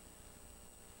hindered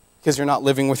because you're not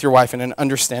living with your wife in an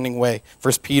understanding way.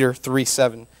 1 Peter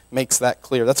 3:7 makes that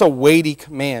clear. That's a weighty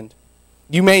command.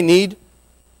 You may need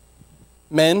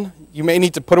Men, you may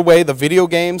need to put away the video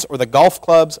games or the golf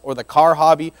clubs or the car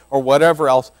hobby or whatever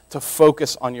else to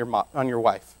focus on your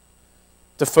wife,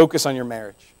 to focus on your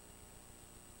marriage.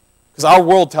 Because our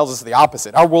world tells us the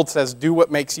opposite. Our world says, do what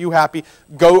makes you happy,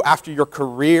 go after your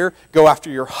career, go after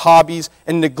your hobbies,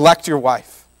 and neglect your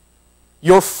wife.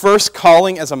 Your first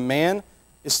calling as a man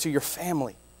is to your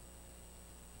family.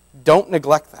 Don't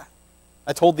neglect that.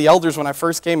 I told the elders when I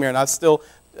first came here, and I still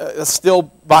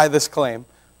by this claim,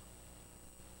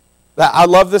 that I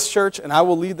love this church, and I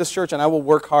will lead this church, and I will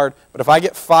work hard, but if I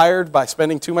get fired by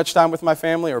spending too much time with my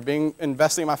family or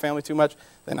investing in my family too much,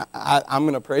 then I'm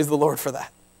going to praise the Lord for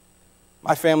that.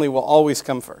 My family will always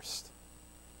come first.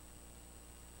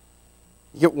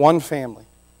 You get one family.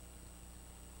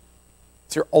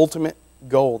 It's your ultimate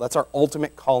goal. That's our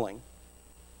ultimate calling.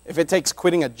 If it takes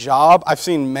quitting a job, I've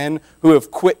seen men who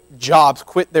have quit jobs,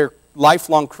 quit their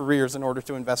lifelong careers in order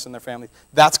to invest in their families.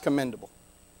 That's commendable.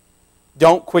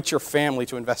 Don't quit your family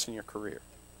to invest in your career.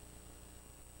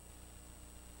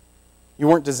 You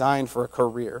weren't designed for a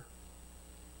career.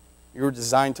 You were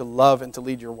designed to love and to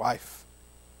lead your wife.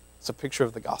 It's a picture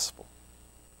of the gospel.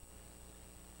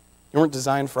 You weren't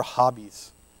designed for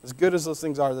hobbies. As good as those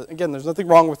things are, again, there's nothing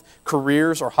wrong with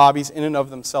careers or hobbies in and of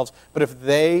themselves, but if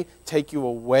they take you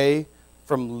away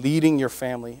from leading your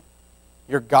family,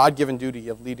 your God-given duty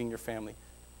of leading your family,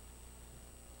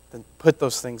 then put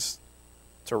those things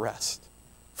to rest.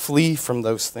 Flee from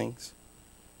those things.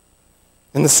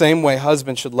 In the same way,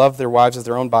 husbands should love their wives as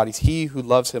their own bodies. He who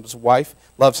loves his wife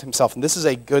loves himself. And this is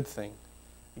a good thing.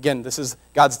 Again, this is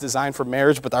God's design for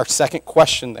marriage, but our second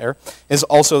question there is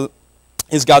also,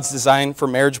 is God's design for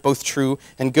marriage both true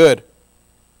and good?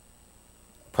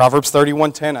 Proverbs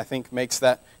 31:10, I think, makes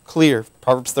that clear.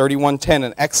 Proverbs 31:10,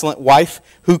 an excellent wife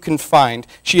who can find?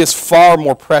 She is far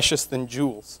more precious than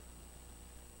jewels.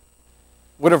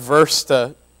 What a verse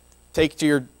to take to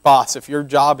your boss if your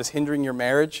job is hindering your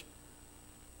marriage.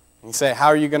 And you say, how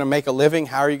are you going to make a living?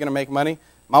 How are you going to make money?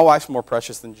 My wife's more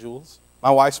precious than jewels. My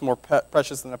wife's more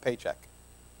precious than a paycheck.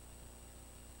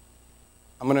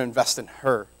 I'm going to invest in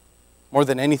her more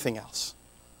than anything else.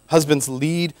 Husbands,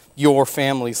 lead your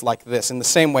families like this. In the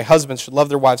same way, husbands should love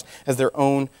their wives as their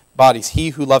own bodies. He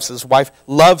who loves his wife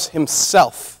loves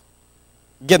himself.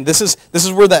 Again, this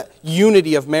is where that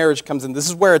unity of marriage comes in. This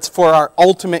is where it's for our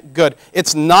ultimate good.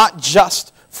 It's not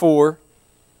just for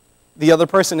the other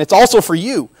person. It's also for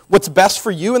you. What's best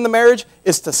for you in the marriage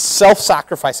is to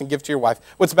self-sacrifice and give to your wife.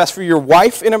 What's best for your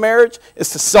wife in a marriage is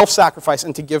to self-sacrifice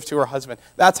and to give to her husband.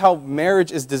 That's how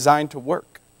marriage is designed to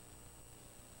work.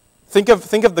 Think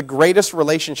of the greatest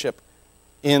relationship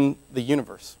in the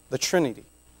universe, the Trinity.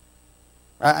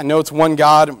 Right? I know it's one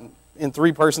God in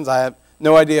three persons. I have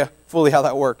no idea fully how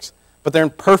that works. But they're in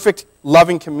perfect,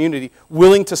 loving community,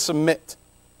 willing to submit.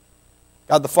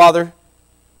 God the Father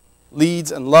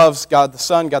leads and loves God the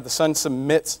Son. God the Son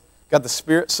submits. God the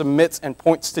Spirit submits and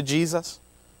points to Jesus.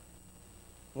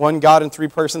 One God in three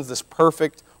persons, this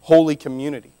perfect, holy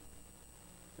community.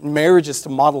 And marriage is to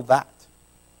model that.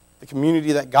 The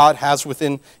community that God has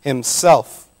within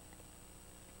himself.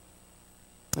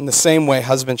 In the same way,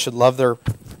 husbands should love their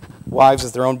wives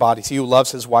as their own bodies. He who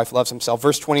loves his wife loves himself.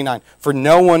 Verse 29, for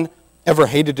no one ever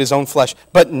hated his own flesh,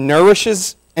 but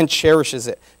nourishes and cherishes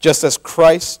it, just as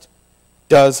Christ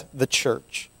does the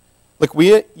church. Look,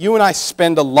 you and I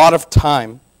spend a lot of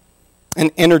time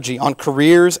and energy on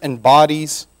careers and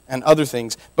bodies and other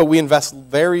things, but we invest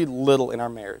very little in our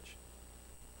marriage.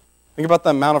 Think about the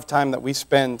amount of time that we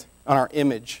spend on our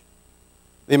image,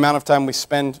 the amount of time we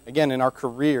spend, again, in our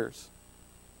careers,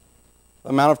 the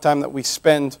amount of time that we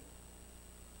spend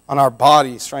on our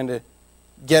bodies trying to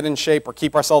get in shape or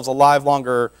keep ourselves alive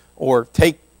longer or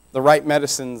take the right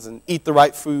medicines and eat the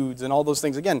right foods and all those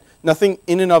things. Again, nothing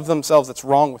in and of themselves that's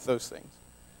wrong with those things.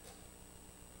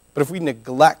 But if we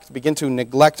begin to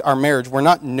neglect our marriage, we're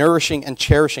not nourishing and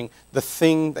cherishing the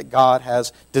thing that God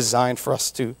has designed for us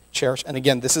to cherish. And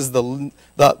again, this is the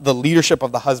leadership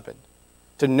of the husband,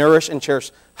 to nourish and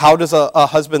cherish. How does a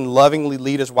husband lovingly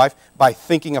lead his wife? By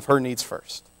thinking of her needs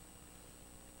first.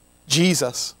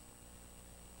 Jesus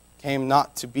came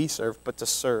not to be served, but to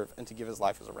serve and to give his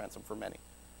life as a ransom for many.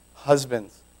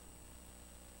 Husbands,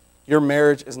 your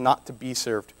marriage is not to be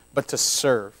served, but to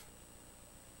serve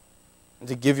and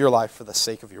to give your life for the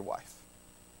sake of your wife.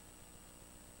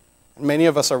 And many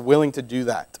of us are willing to do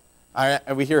that.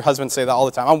 And we hear husbands say that all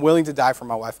the time. I'm willing to die for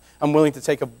my wife. I'm willing to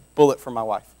take a bullet for my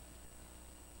wife.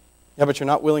 Yeah, but you're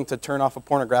not willing to turn off a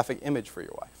pornographic image for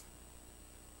your wife.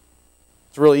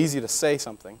 It's real easy to say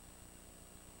something.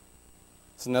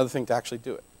 It's another thing to actually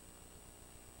do it.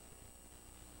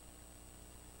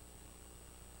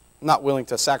 I'm not willing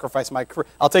to sacrifice my career.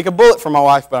 I'll take a bullet for my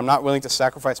wife, but I'm not willing to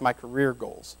sacrifice my career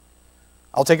goals.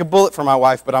 I'll take a bullet for my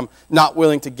wife, but I'm not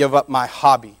willing to give up my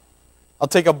hobby. I'll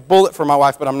take a bullet for my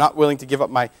wife, but I'm not willing to give up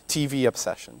my TV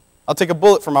obsession. I'll take a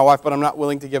bullet for my wife, but I'm not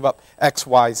willing to give up X,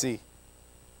 Y, Z.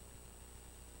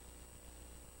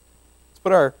 Let's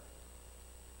put our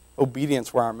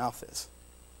obedience where our mouth is.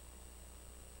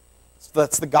 So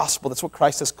that's the gospel. That's what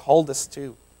Christ has called us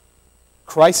to.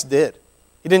 Christ did.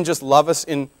 He didn't just love us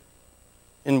in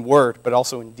word, but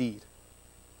also in deed.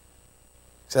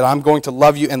 He said, I'm going to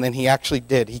love you, and then he actually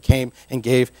did. He came and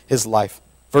gave his life.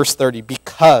 Verse 30,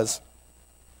 because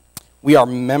we are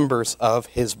members of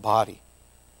his body.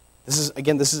 This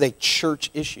is a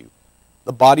church issue.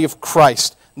 The body of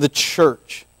Christ, the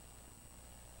church.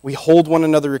 We hold one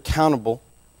another accountable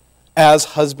as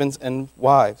husbands and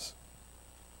wives.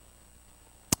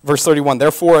 Verse 31,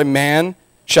 therefore a man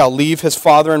shall leave his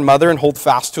father and mother and hold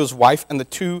fast to his wife, and the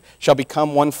two shall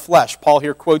become one flesh. Paul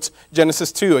here quotes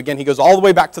Genesis 2. Again, he goes all the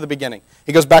way back to the beginning.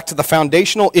 He goes back to the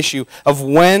foundational issue of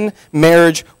when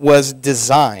marriage was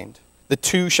designed. The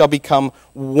two shall become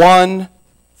one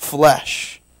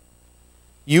flesh.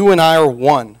 You and I are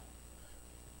one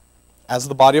as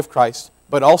the body of Christ,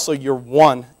 but also you're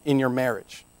one in your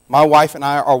marriage. My wife and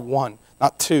I are one,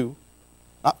 not two.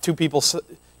 Not two people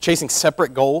chasing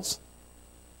separate goals.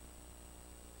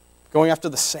 Going after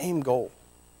the same goal,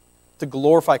 to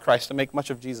glorify Christ, to make much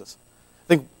of Jesus. I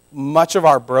think much of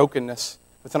our brokenness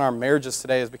within our marriages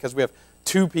today is because we have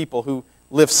two people who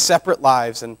live separate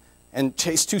lives and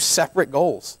chase two separate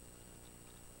goals.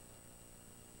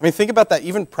 I mean, think about that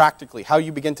even practically, how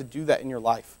you begin to do that in your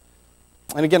life.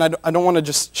 And again, I don't want to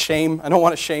just shame, I don't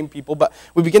want to shame people, but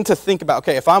we begin to think about,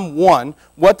 okay, if I'm one,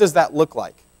 what does that look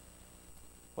like?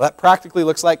 Well, that practically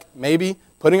looks like maybe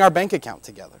putting our bank account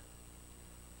together.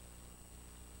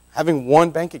 Having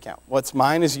one bank account. What's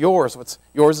mine is yours. What's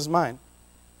yours is mine.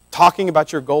 Talking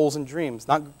about your goals and dreams,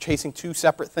 not chasing two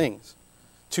separate things,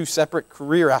 two separate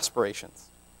career aspirations.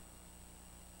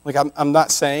 Like, I'm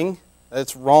not saying that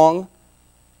it's wrong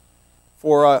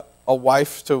for a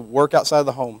wife to work outside of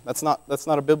the home. That's not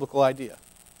a biblical idea.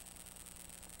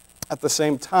 At the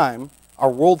same time,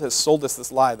 our world has sold us this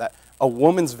lie that a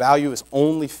woman's value is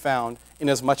only found in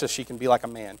as much as she can be like a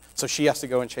man. So she has to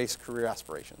go and chase career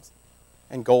aspirations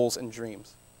and goals and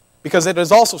dreams. Because it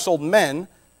has also sold men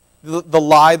the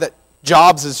lie that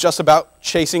jobs is just about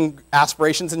chasing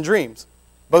aspirations and dreams.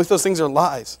 Both those things are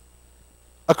lies.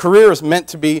 A career is meant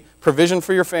to be provision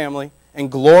for your family and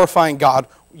glorifying God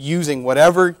using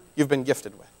whatever you've been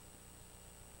gifted with.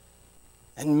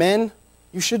 And men,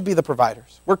 you should be the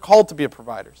providers. We're called to be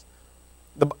providers.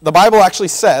 The Bible actually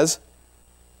says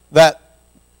that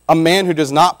a man who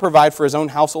does not provide for his own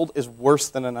household is worse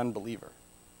than an unbeliever.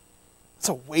 It's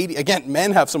a weighty, again,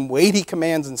 men have some weighty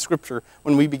commands in Scripture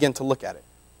when we begin to look at it.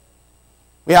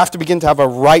 We have to begin to have a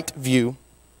right view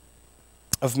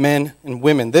of men and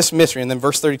women. This mystery, and then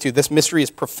verse 32, this mystery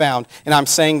is profound, and I'm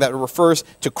saying that it refers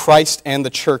to Christ and the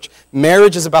church.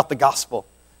 Marriage is about the gospel.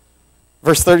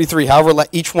 Verse 33, however, let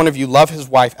each one of you love his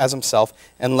wife as himself,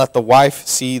 and let the wife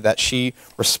see that she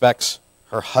respects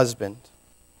her husband.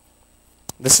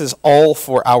 This is all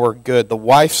for our good. The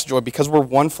wife's joy, because we're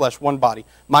one flesh, one body.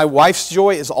 My wife's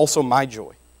joy is also my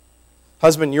joy.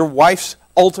 Husband, your wife's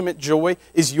ultimate joy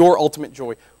is your ultimate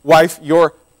joy. Wife,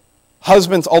 your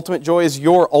husband's ultimate joy is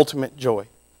your ultimate joy.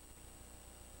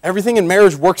 Everything in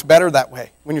marriage works better that way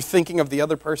when you're thinking of the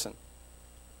other person.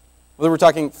 Whether we're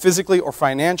talking physically or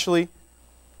financially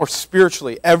or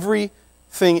spiritually,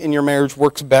 everything in your marriage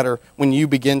works better when you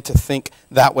begin to think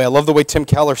that way. I love the way Tim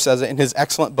Keller says it in his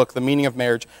excellent book, The Meaning of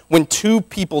Marriage. When two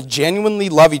people genuinely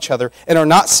love each other and are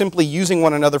not simply using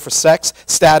one another for sex,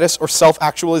 status, or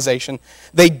self-actualization,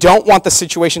 they don't want the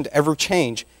situation to ever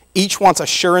change. Each wants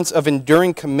assurance of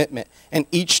enduring commitment, and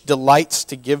each delights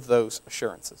to give those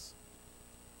assurances.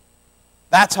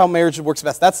 That's how marriage works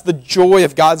best. That's the joy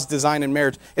of God's design in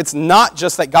marriage. It's not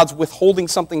just that God's withholding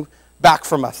something back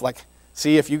from us, like,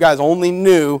 see, if you guys only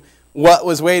knew what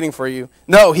was waiting for you.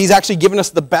 No, he's actually given us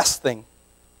the best thing.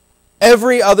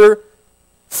 Every other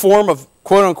form of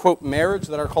quote-unquote marriage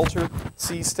that our culture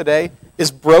sees today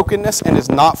is brokenness and is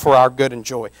not for our good and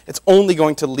joy. It's only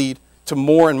going to lead to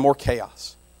more and more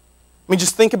chaos. I mean,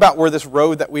 just think about where this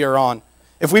road that we are on.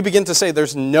 If we begin to say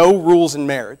there's no rules in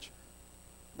marriage,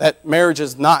 that marriage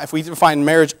is not, if we define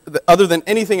marriage other than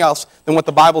anything else than what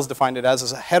the Bible's defined it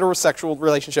as a heterosexual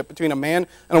relationship between a man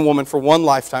and a woman for one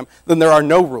lifetime, then there are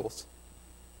no rules.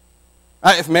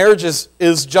 If marriage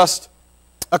is just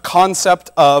a concept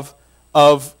of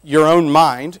your own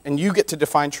mind, and you get to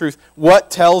define truth,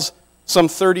 what tells some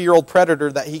 30-year-old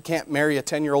predator that he can't marry a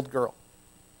 10-year-old girl?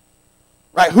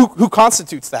 Right? Who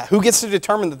constitutes that? Who gets to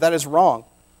determine that that is wrong?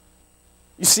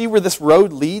 You see where this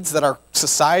road leads that our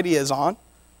society is on?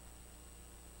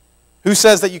 Who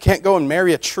says that you can't go and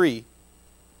marry a tree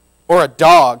or a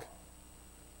dog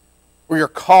or your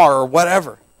car or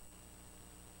whatever?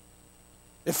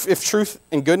 If truth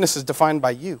and goodness is defined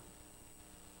by you.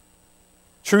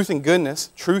 Truth and goodness,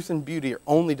 truth and beauty are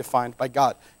only defined by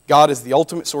God. God is the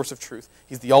ultimate source of truth.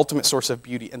 He's the ultimate source of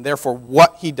beauty. And therefore,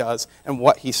 what he does and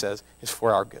what he says is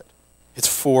for our good. It's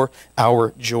for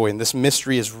our joy. And this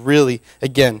mystery is really,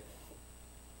 again,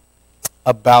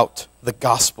 about the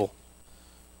gospel.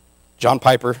 John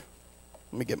Piper,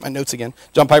 let me get my notes again.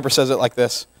 John Piper says it like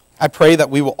this: I pray that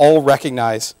we will all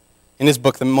recognize in his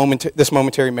book, This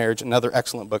Momentary Marriage, another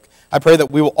excellent book, I pray that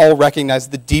we will all recognize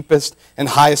the deepest and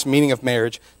highest meaning of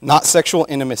marriage, not sexual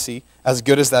intimacy, as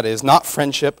good as that is, not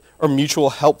friendship or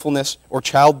mutual helpfulness or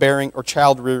childbearing or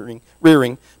child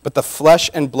rearing, but the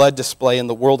flesh and blood display in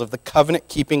the world of the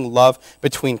covenant-keeping love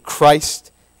between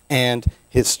Christ and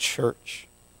his church.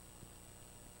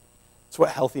 It's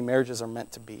what healthy marriages are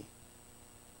meant to be.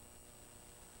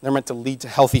 They're meant to lead to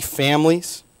healthy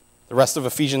families. The rest of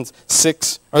Ephesians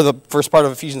 6, or the first part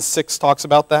of Ephesians 6 talks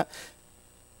about that.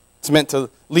 It's meant to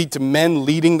lead to men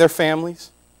leading their families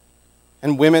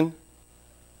and women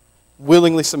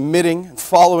willingly submitting and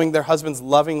following their husband's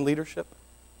loving leadership.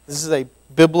 This is a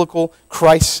biblical,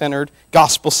 Christ-centered,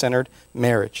 gospel-centered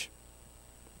marriage.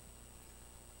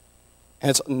 And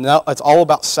it's all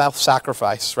about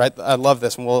self-sacrifice, right? I love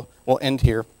this, and we'll end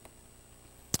here.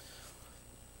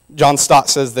 John Stott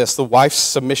says this: the wife's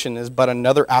submission is but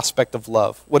another aspect of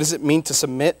love. What does it mean to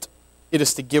submit? It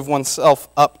is to give oneself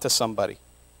up to somebody.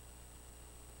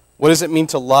 What does it mean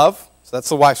to love? So that's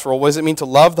the wife's role. What does it mean to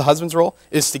love? The husband's role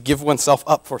is to give oneself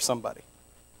up for somebody.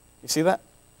 You see that?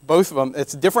 Both of them,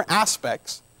 it's different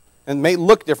aspects and may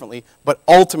look differently, but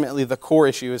ultimately the core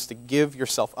issue is to give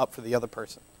yourself up for the other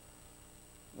person.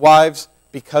 Wives,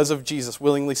 because of Jesus,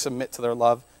 willingly submit to their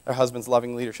husband's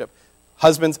loving leadership.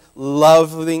 Husbands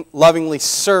lovingly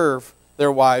serve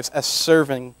their wives as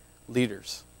serving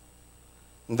leaders.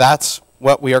 And that's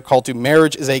what we are called to.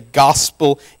 Marriage is a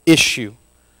gospel issue,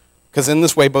 because in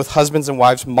this way, both husbands and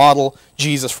wives model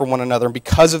Jesus for one another. And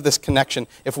because of this connection,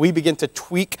 if we begin to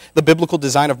tweak the biblical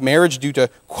design of marriage due to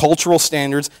cultural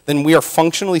standards, then we are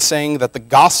functionally saying that the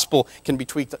gospel can be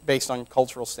tweaked based on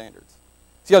cultural standards.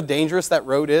 See how dangerous that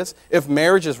road is? If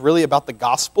marriage is really about the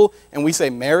gospel, and we say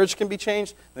marriage can be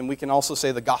changed, then we can also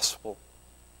say the gospel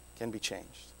can be changed.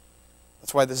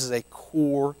 That's why this is a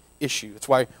core issue. It's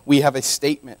why we have a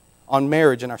statement on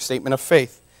marriage in our statement of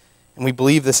faith. And we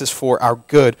believe this is for our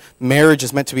good. Marriage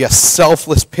is meant to be a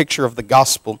selfless picture of the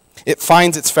gospel. It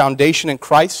finds its foundation in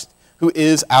Christ, who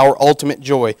is our ultimate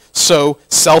joy. So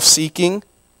self-seeking,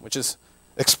 which is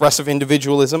expressive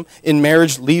individualism, in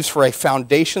marriage leaves for a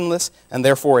foundationless and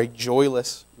therefore a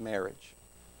joyless marriage.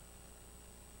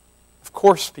 Of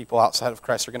course, people outside of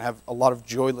Christ are going to have a lot of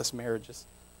joyless marriages.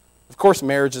 Of course,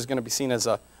 marriage is going to be seen as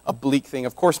a bleak thing.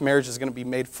 Of course, marriage is going to be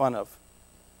made fun of.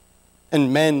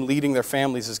 And men leading their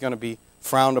families is going to be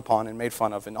frowned upon and made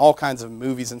fun of in all kinds of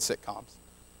movies and sitcoms.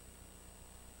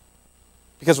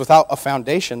 Because without a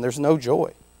foundation, there's no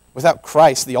joy. Without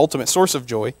Christ, the ultimate source of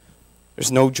joy, there's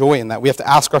no joy in that. We have to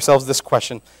ask ourselves this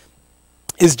question: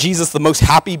 is Jesus the most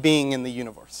happy being in the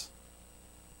universe?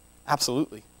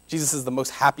 Absolutely. Jesus is the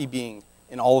most happy being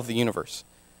in all of the universe.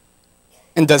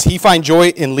 And does he find joy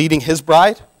in leading his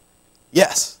bride?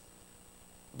 Yes.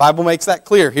 The Bible makes that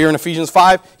clear. Here in Ephesians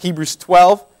 5, Hebrews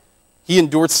 12, he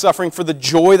endured suffering for the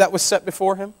joy that was set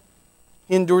before him.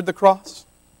 He endured the cross.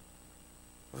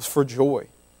 It was for joy.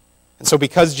 And so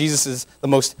because Jesus is the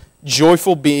most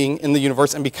joyful being in the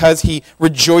universe, and because he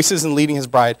rejoices in leading his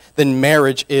bride, then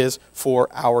marriage is for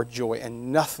our joy.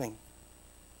 And nothing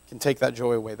can take that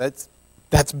joy away.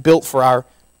 That's built for our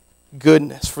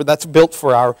goodness. That's built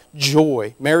for our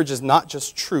joy. Marriage is not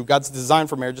just true. God's design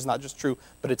for marriage is not just true,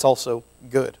 but it's also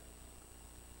good.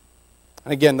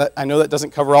 And again, I know that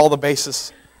doesn't cover all the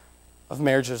basis of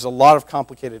marriage. There's a lot of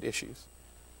complicated issues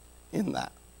in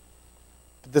that.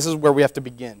 But this is where we have to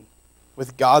begin,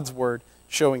 with God's word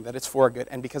showing that it's for our good.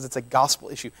 And because it's a gospel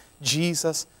issue,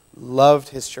 Jesus loved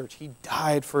his church. He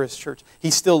died for his church. He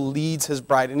still leads his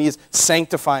bride, and he is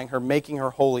sanctifying her, making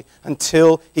her holy,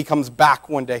 until he comes back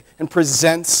one day and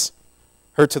presents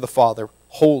her to the Father,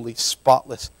 holy,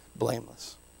 spotless,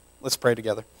 blameless. Let's pray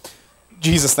together.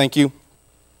 Jesus, thank you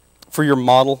for your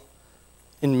model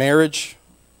in marriage,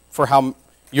 for how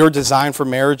your design for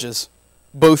marriage is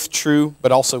both true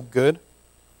but also good,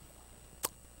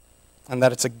 and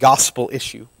that it's a gospel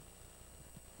issue.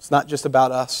 It's not just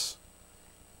about us.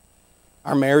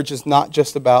 Our marriage is not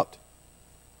just about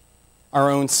our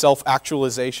own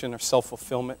self-actualization or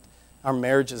self-fulfillment. Our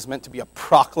marriage is meant to be a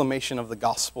proclamation of the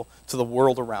gospel to the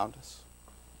world around us.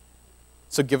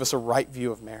 So give us a right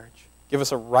view of marriage. Give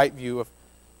us a right view of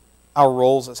our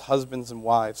roles as husbands and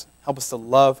wives. Help us to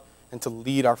love and to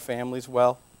lead our families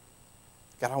well.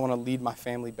 God, I want to lead my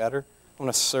family better. I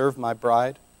want to serve my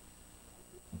bride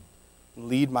and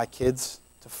lead my kids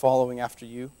to following after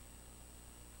you.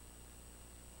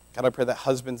 God, I pray that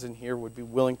husbands in here would be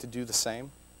willing to do the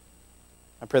same.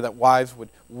 I pray that wives would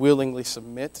willingly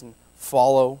submit and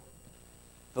follow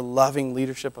the loving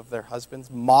leadership of their husbands,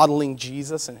 modeling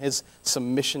Jesus and his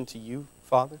submission to you,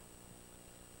 Father.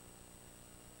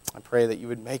 I pray that you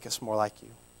would make us more like you.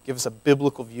 Give us a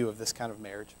biblical view of this kind of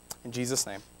marriage. In Jesus'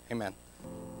 name, amen.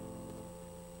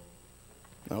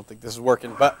 I don't think this is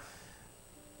working, but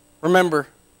remember,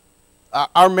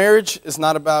 your marriage is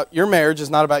not about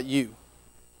you.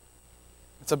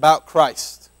 It's about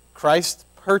Christ. Christ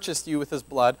purchased you with his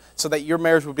blood so that your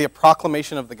marriage would be a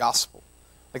proclamation of the gospel.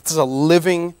 Like, this is a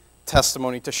living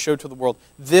testimony to show to the world,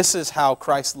 this is how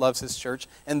Christ loves his church,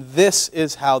 and this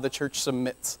is how the church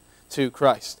submits to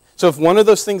Christ. So if one of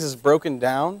those things is broken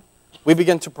down, we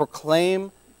begin to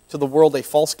proclaim to the world a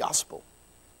false gospel.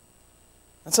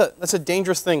 That's a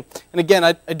dangerous thing. And again,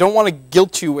 I don't want to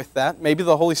guilt you with that. Maybe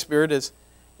the Holy Spirit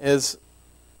is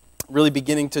really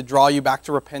beginning to draw you back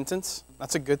to repentance.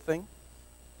 That's a good thing.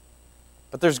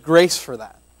 But there's grace for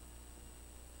that.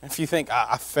 And if you think,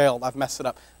 I failed, I've messed it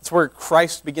up, it's where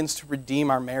Christ begins to redeem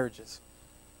our marriages.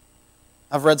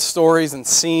 I've read stories and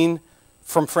seen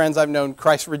from friends I've known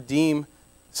Christ redeem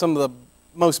some of the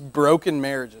most broken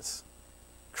marriages.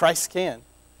 Christ can.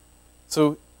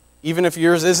 So even if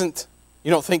yours isn't,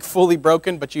 you don't think fully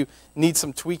broken, but you need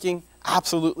some tweaking,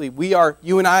 absolutely.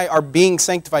 You and I are being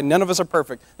sanctified. None of us are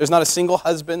perfect. There's not a single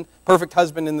perfect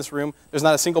husband in this room. There's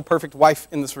not a single perfect wife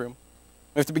in this room.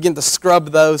 We have to begin to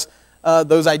scrub those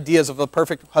ideas of a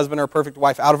perfect husband or a perfect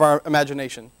wife out of our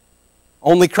imagination.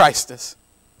 Only Christ is.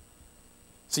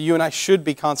 So you and I should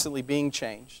be constantly being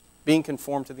changed, being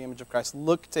conformed to the image of Christ.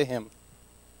 Look to him.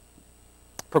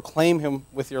 Proclaim him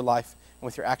with your life and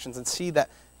with your actions, and see that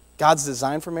God's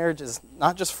design for marriage is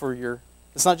not just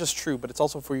it's not just true, but it's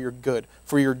also for your good,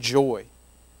 for your joy,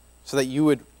 so that you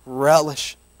would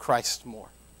relish Christ more.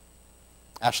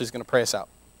 Ashley's going to pray us out.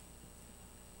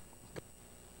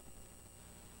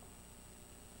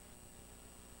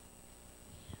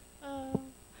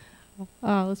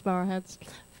 Let's bow our heads.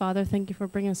 Father, thank you for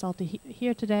bringing us all to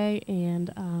here today, and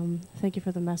thank you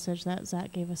for the message that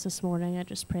Zach gave us this morning. I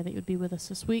just pray that you would be with us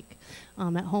this week,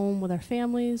 at home with our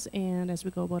families, and as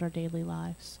we go about our daily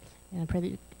lives. And I pray that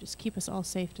you just keep us all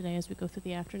safe today as we go through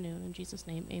the afternoon. In Jesus'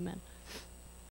 name, amen.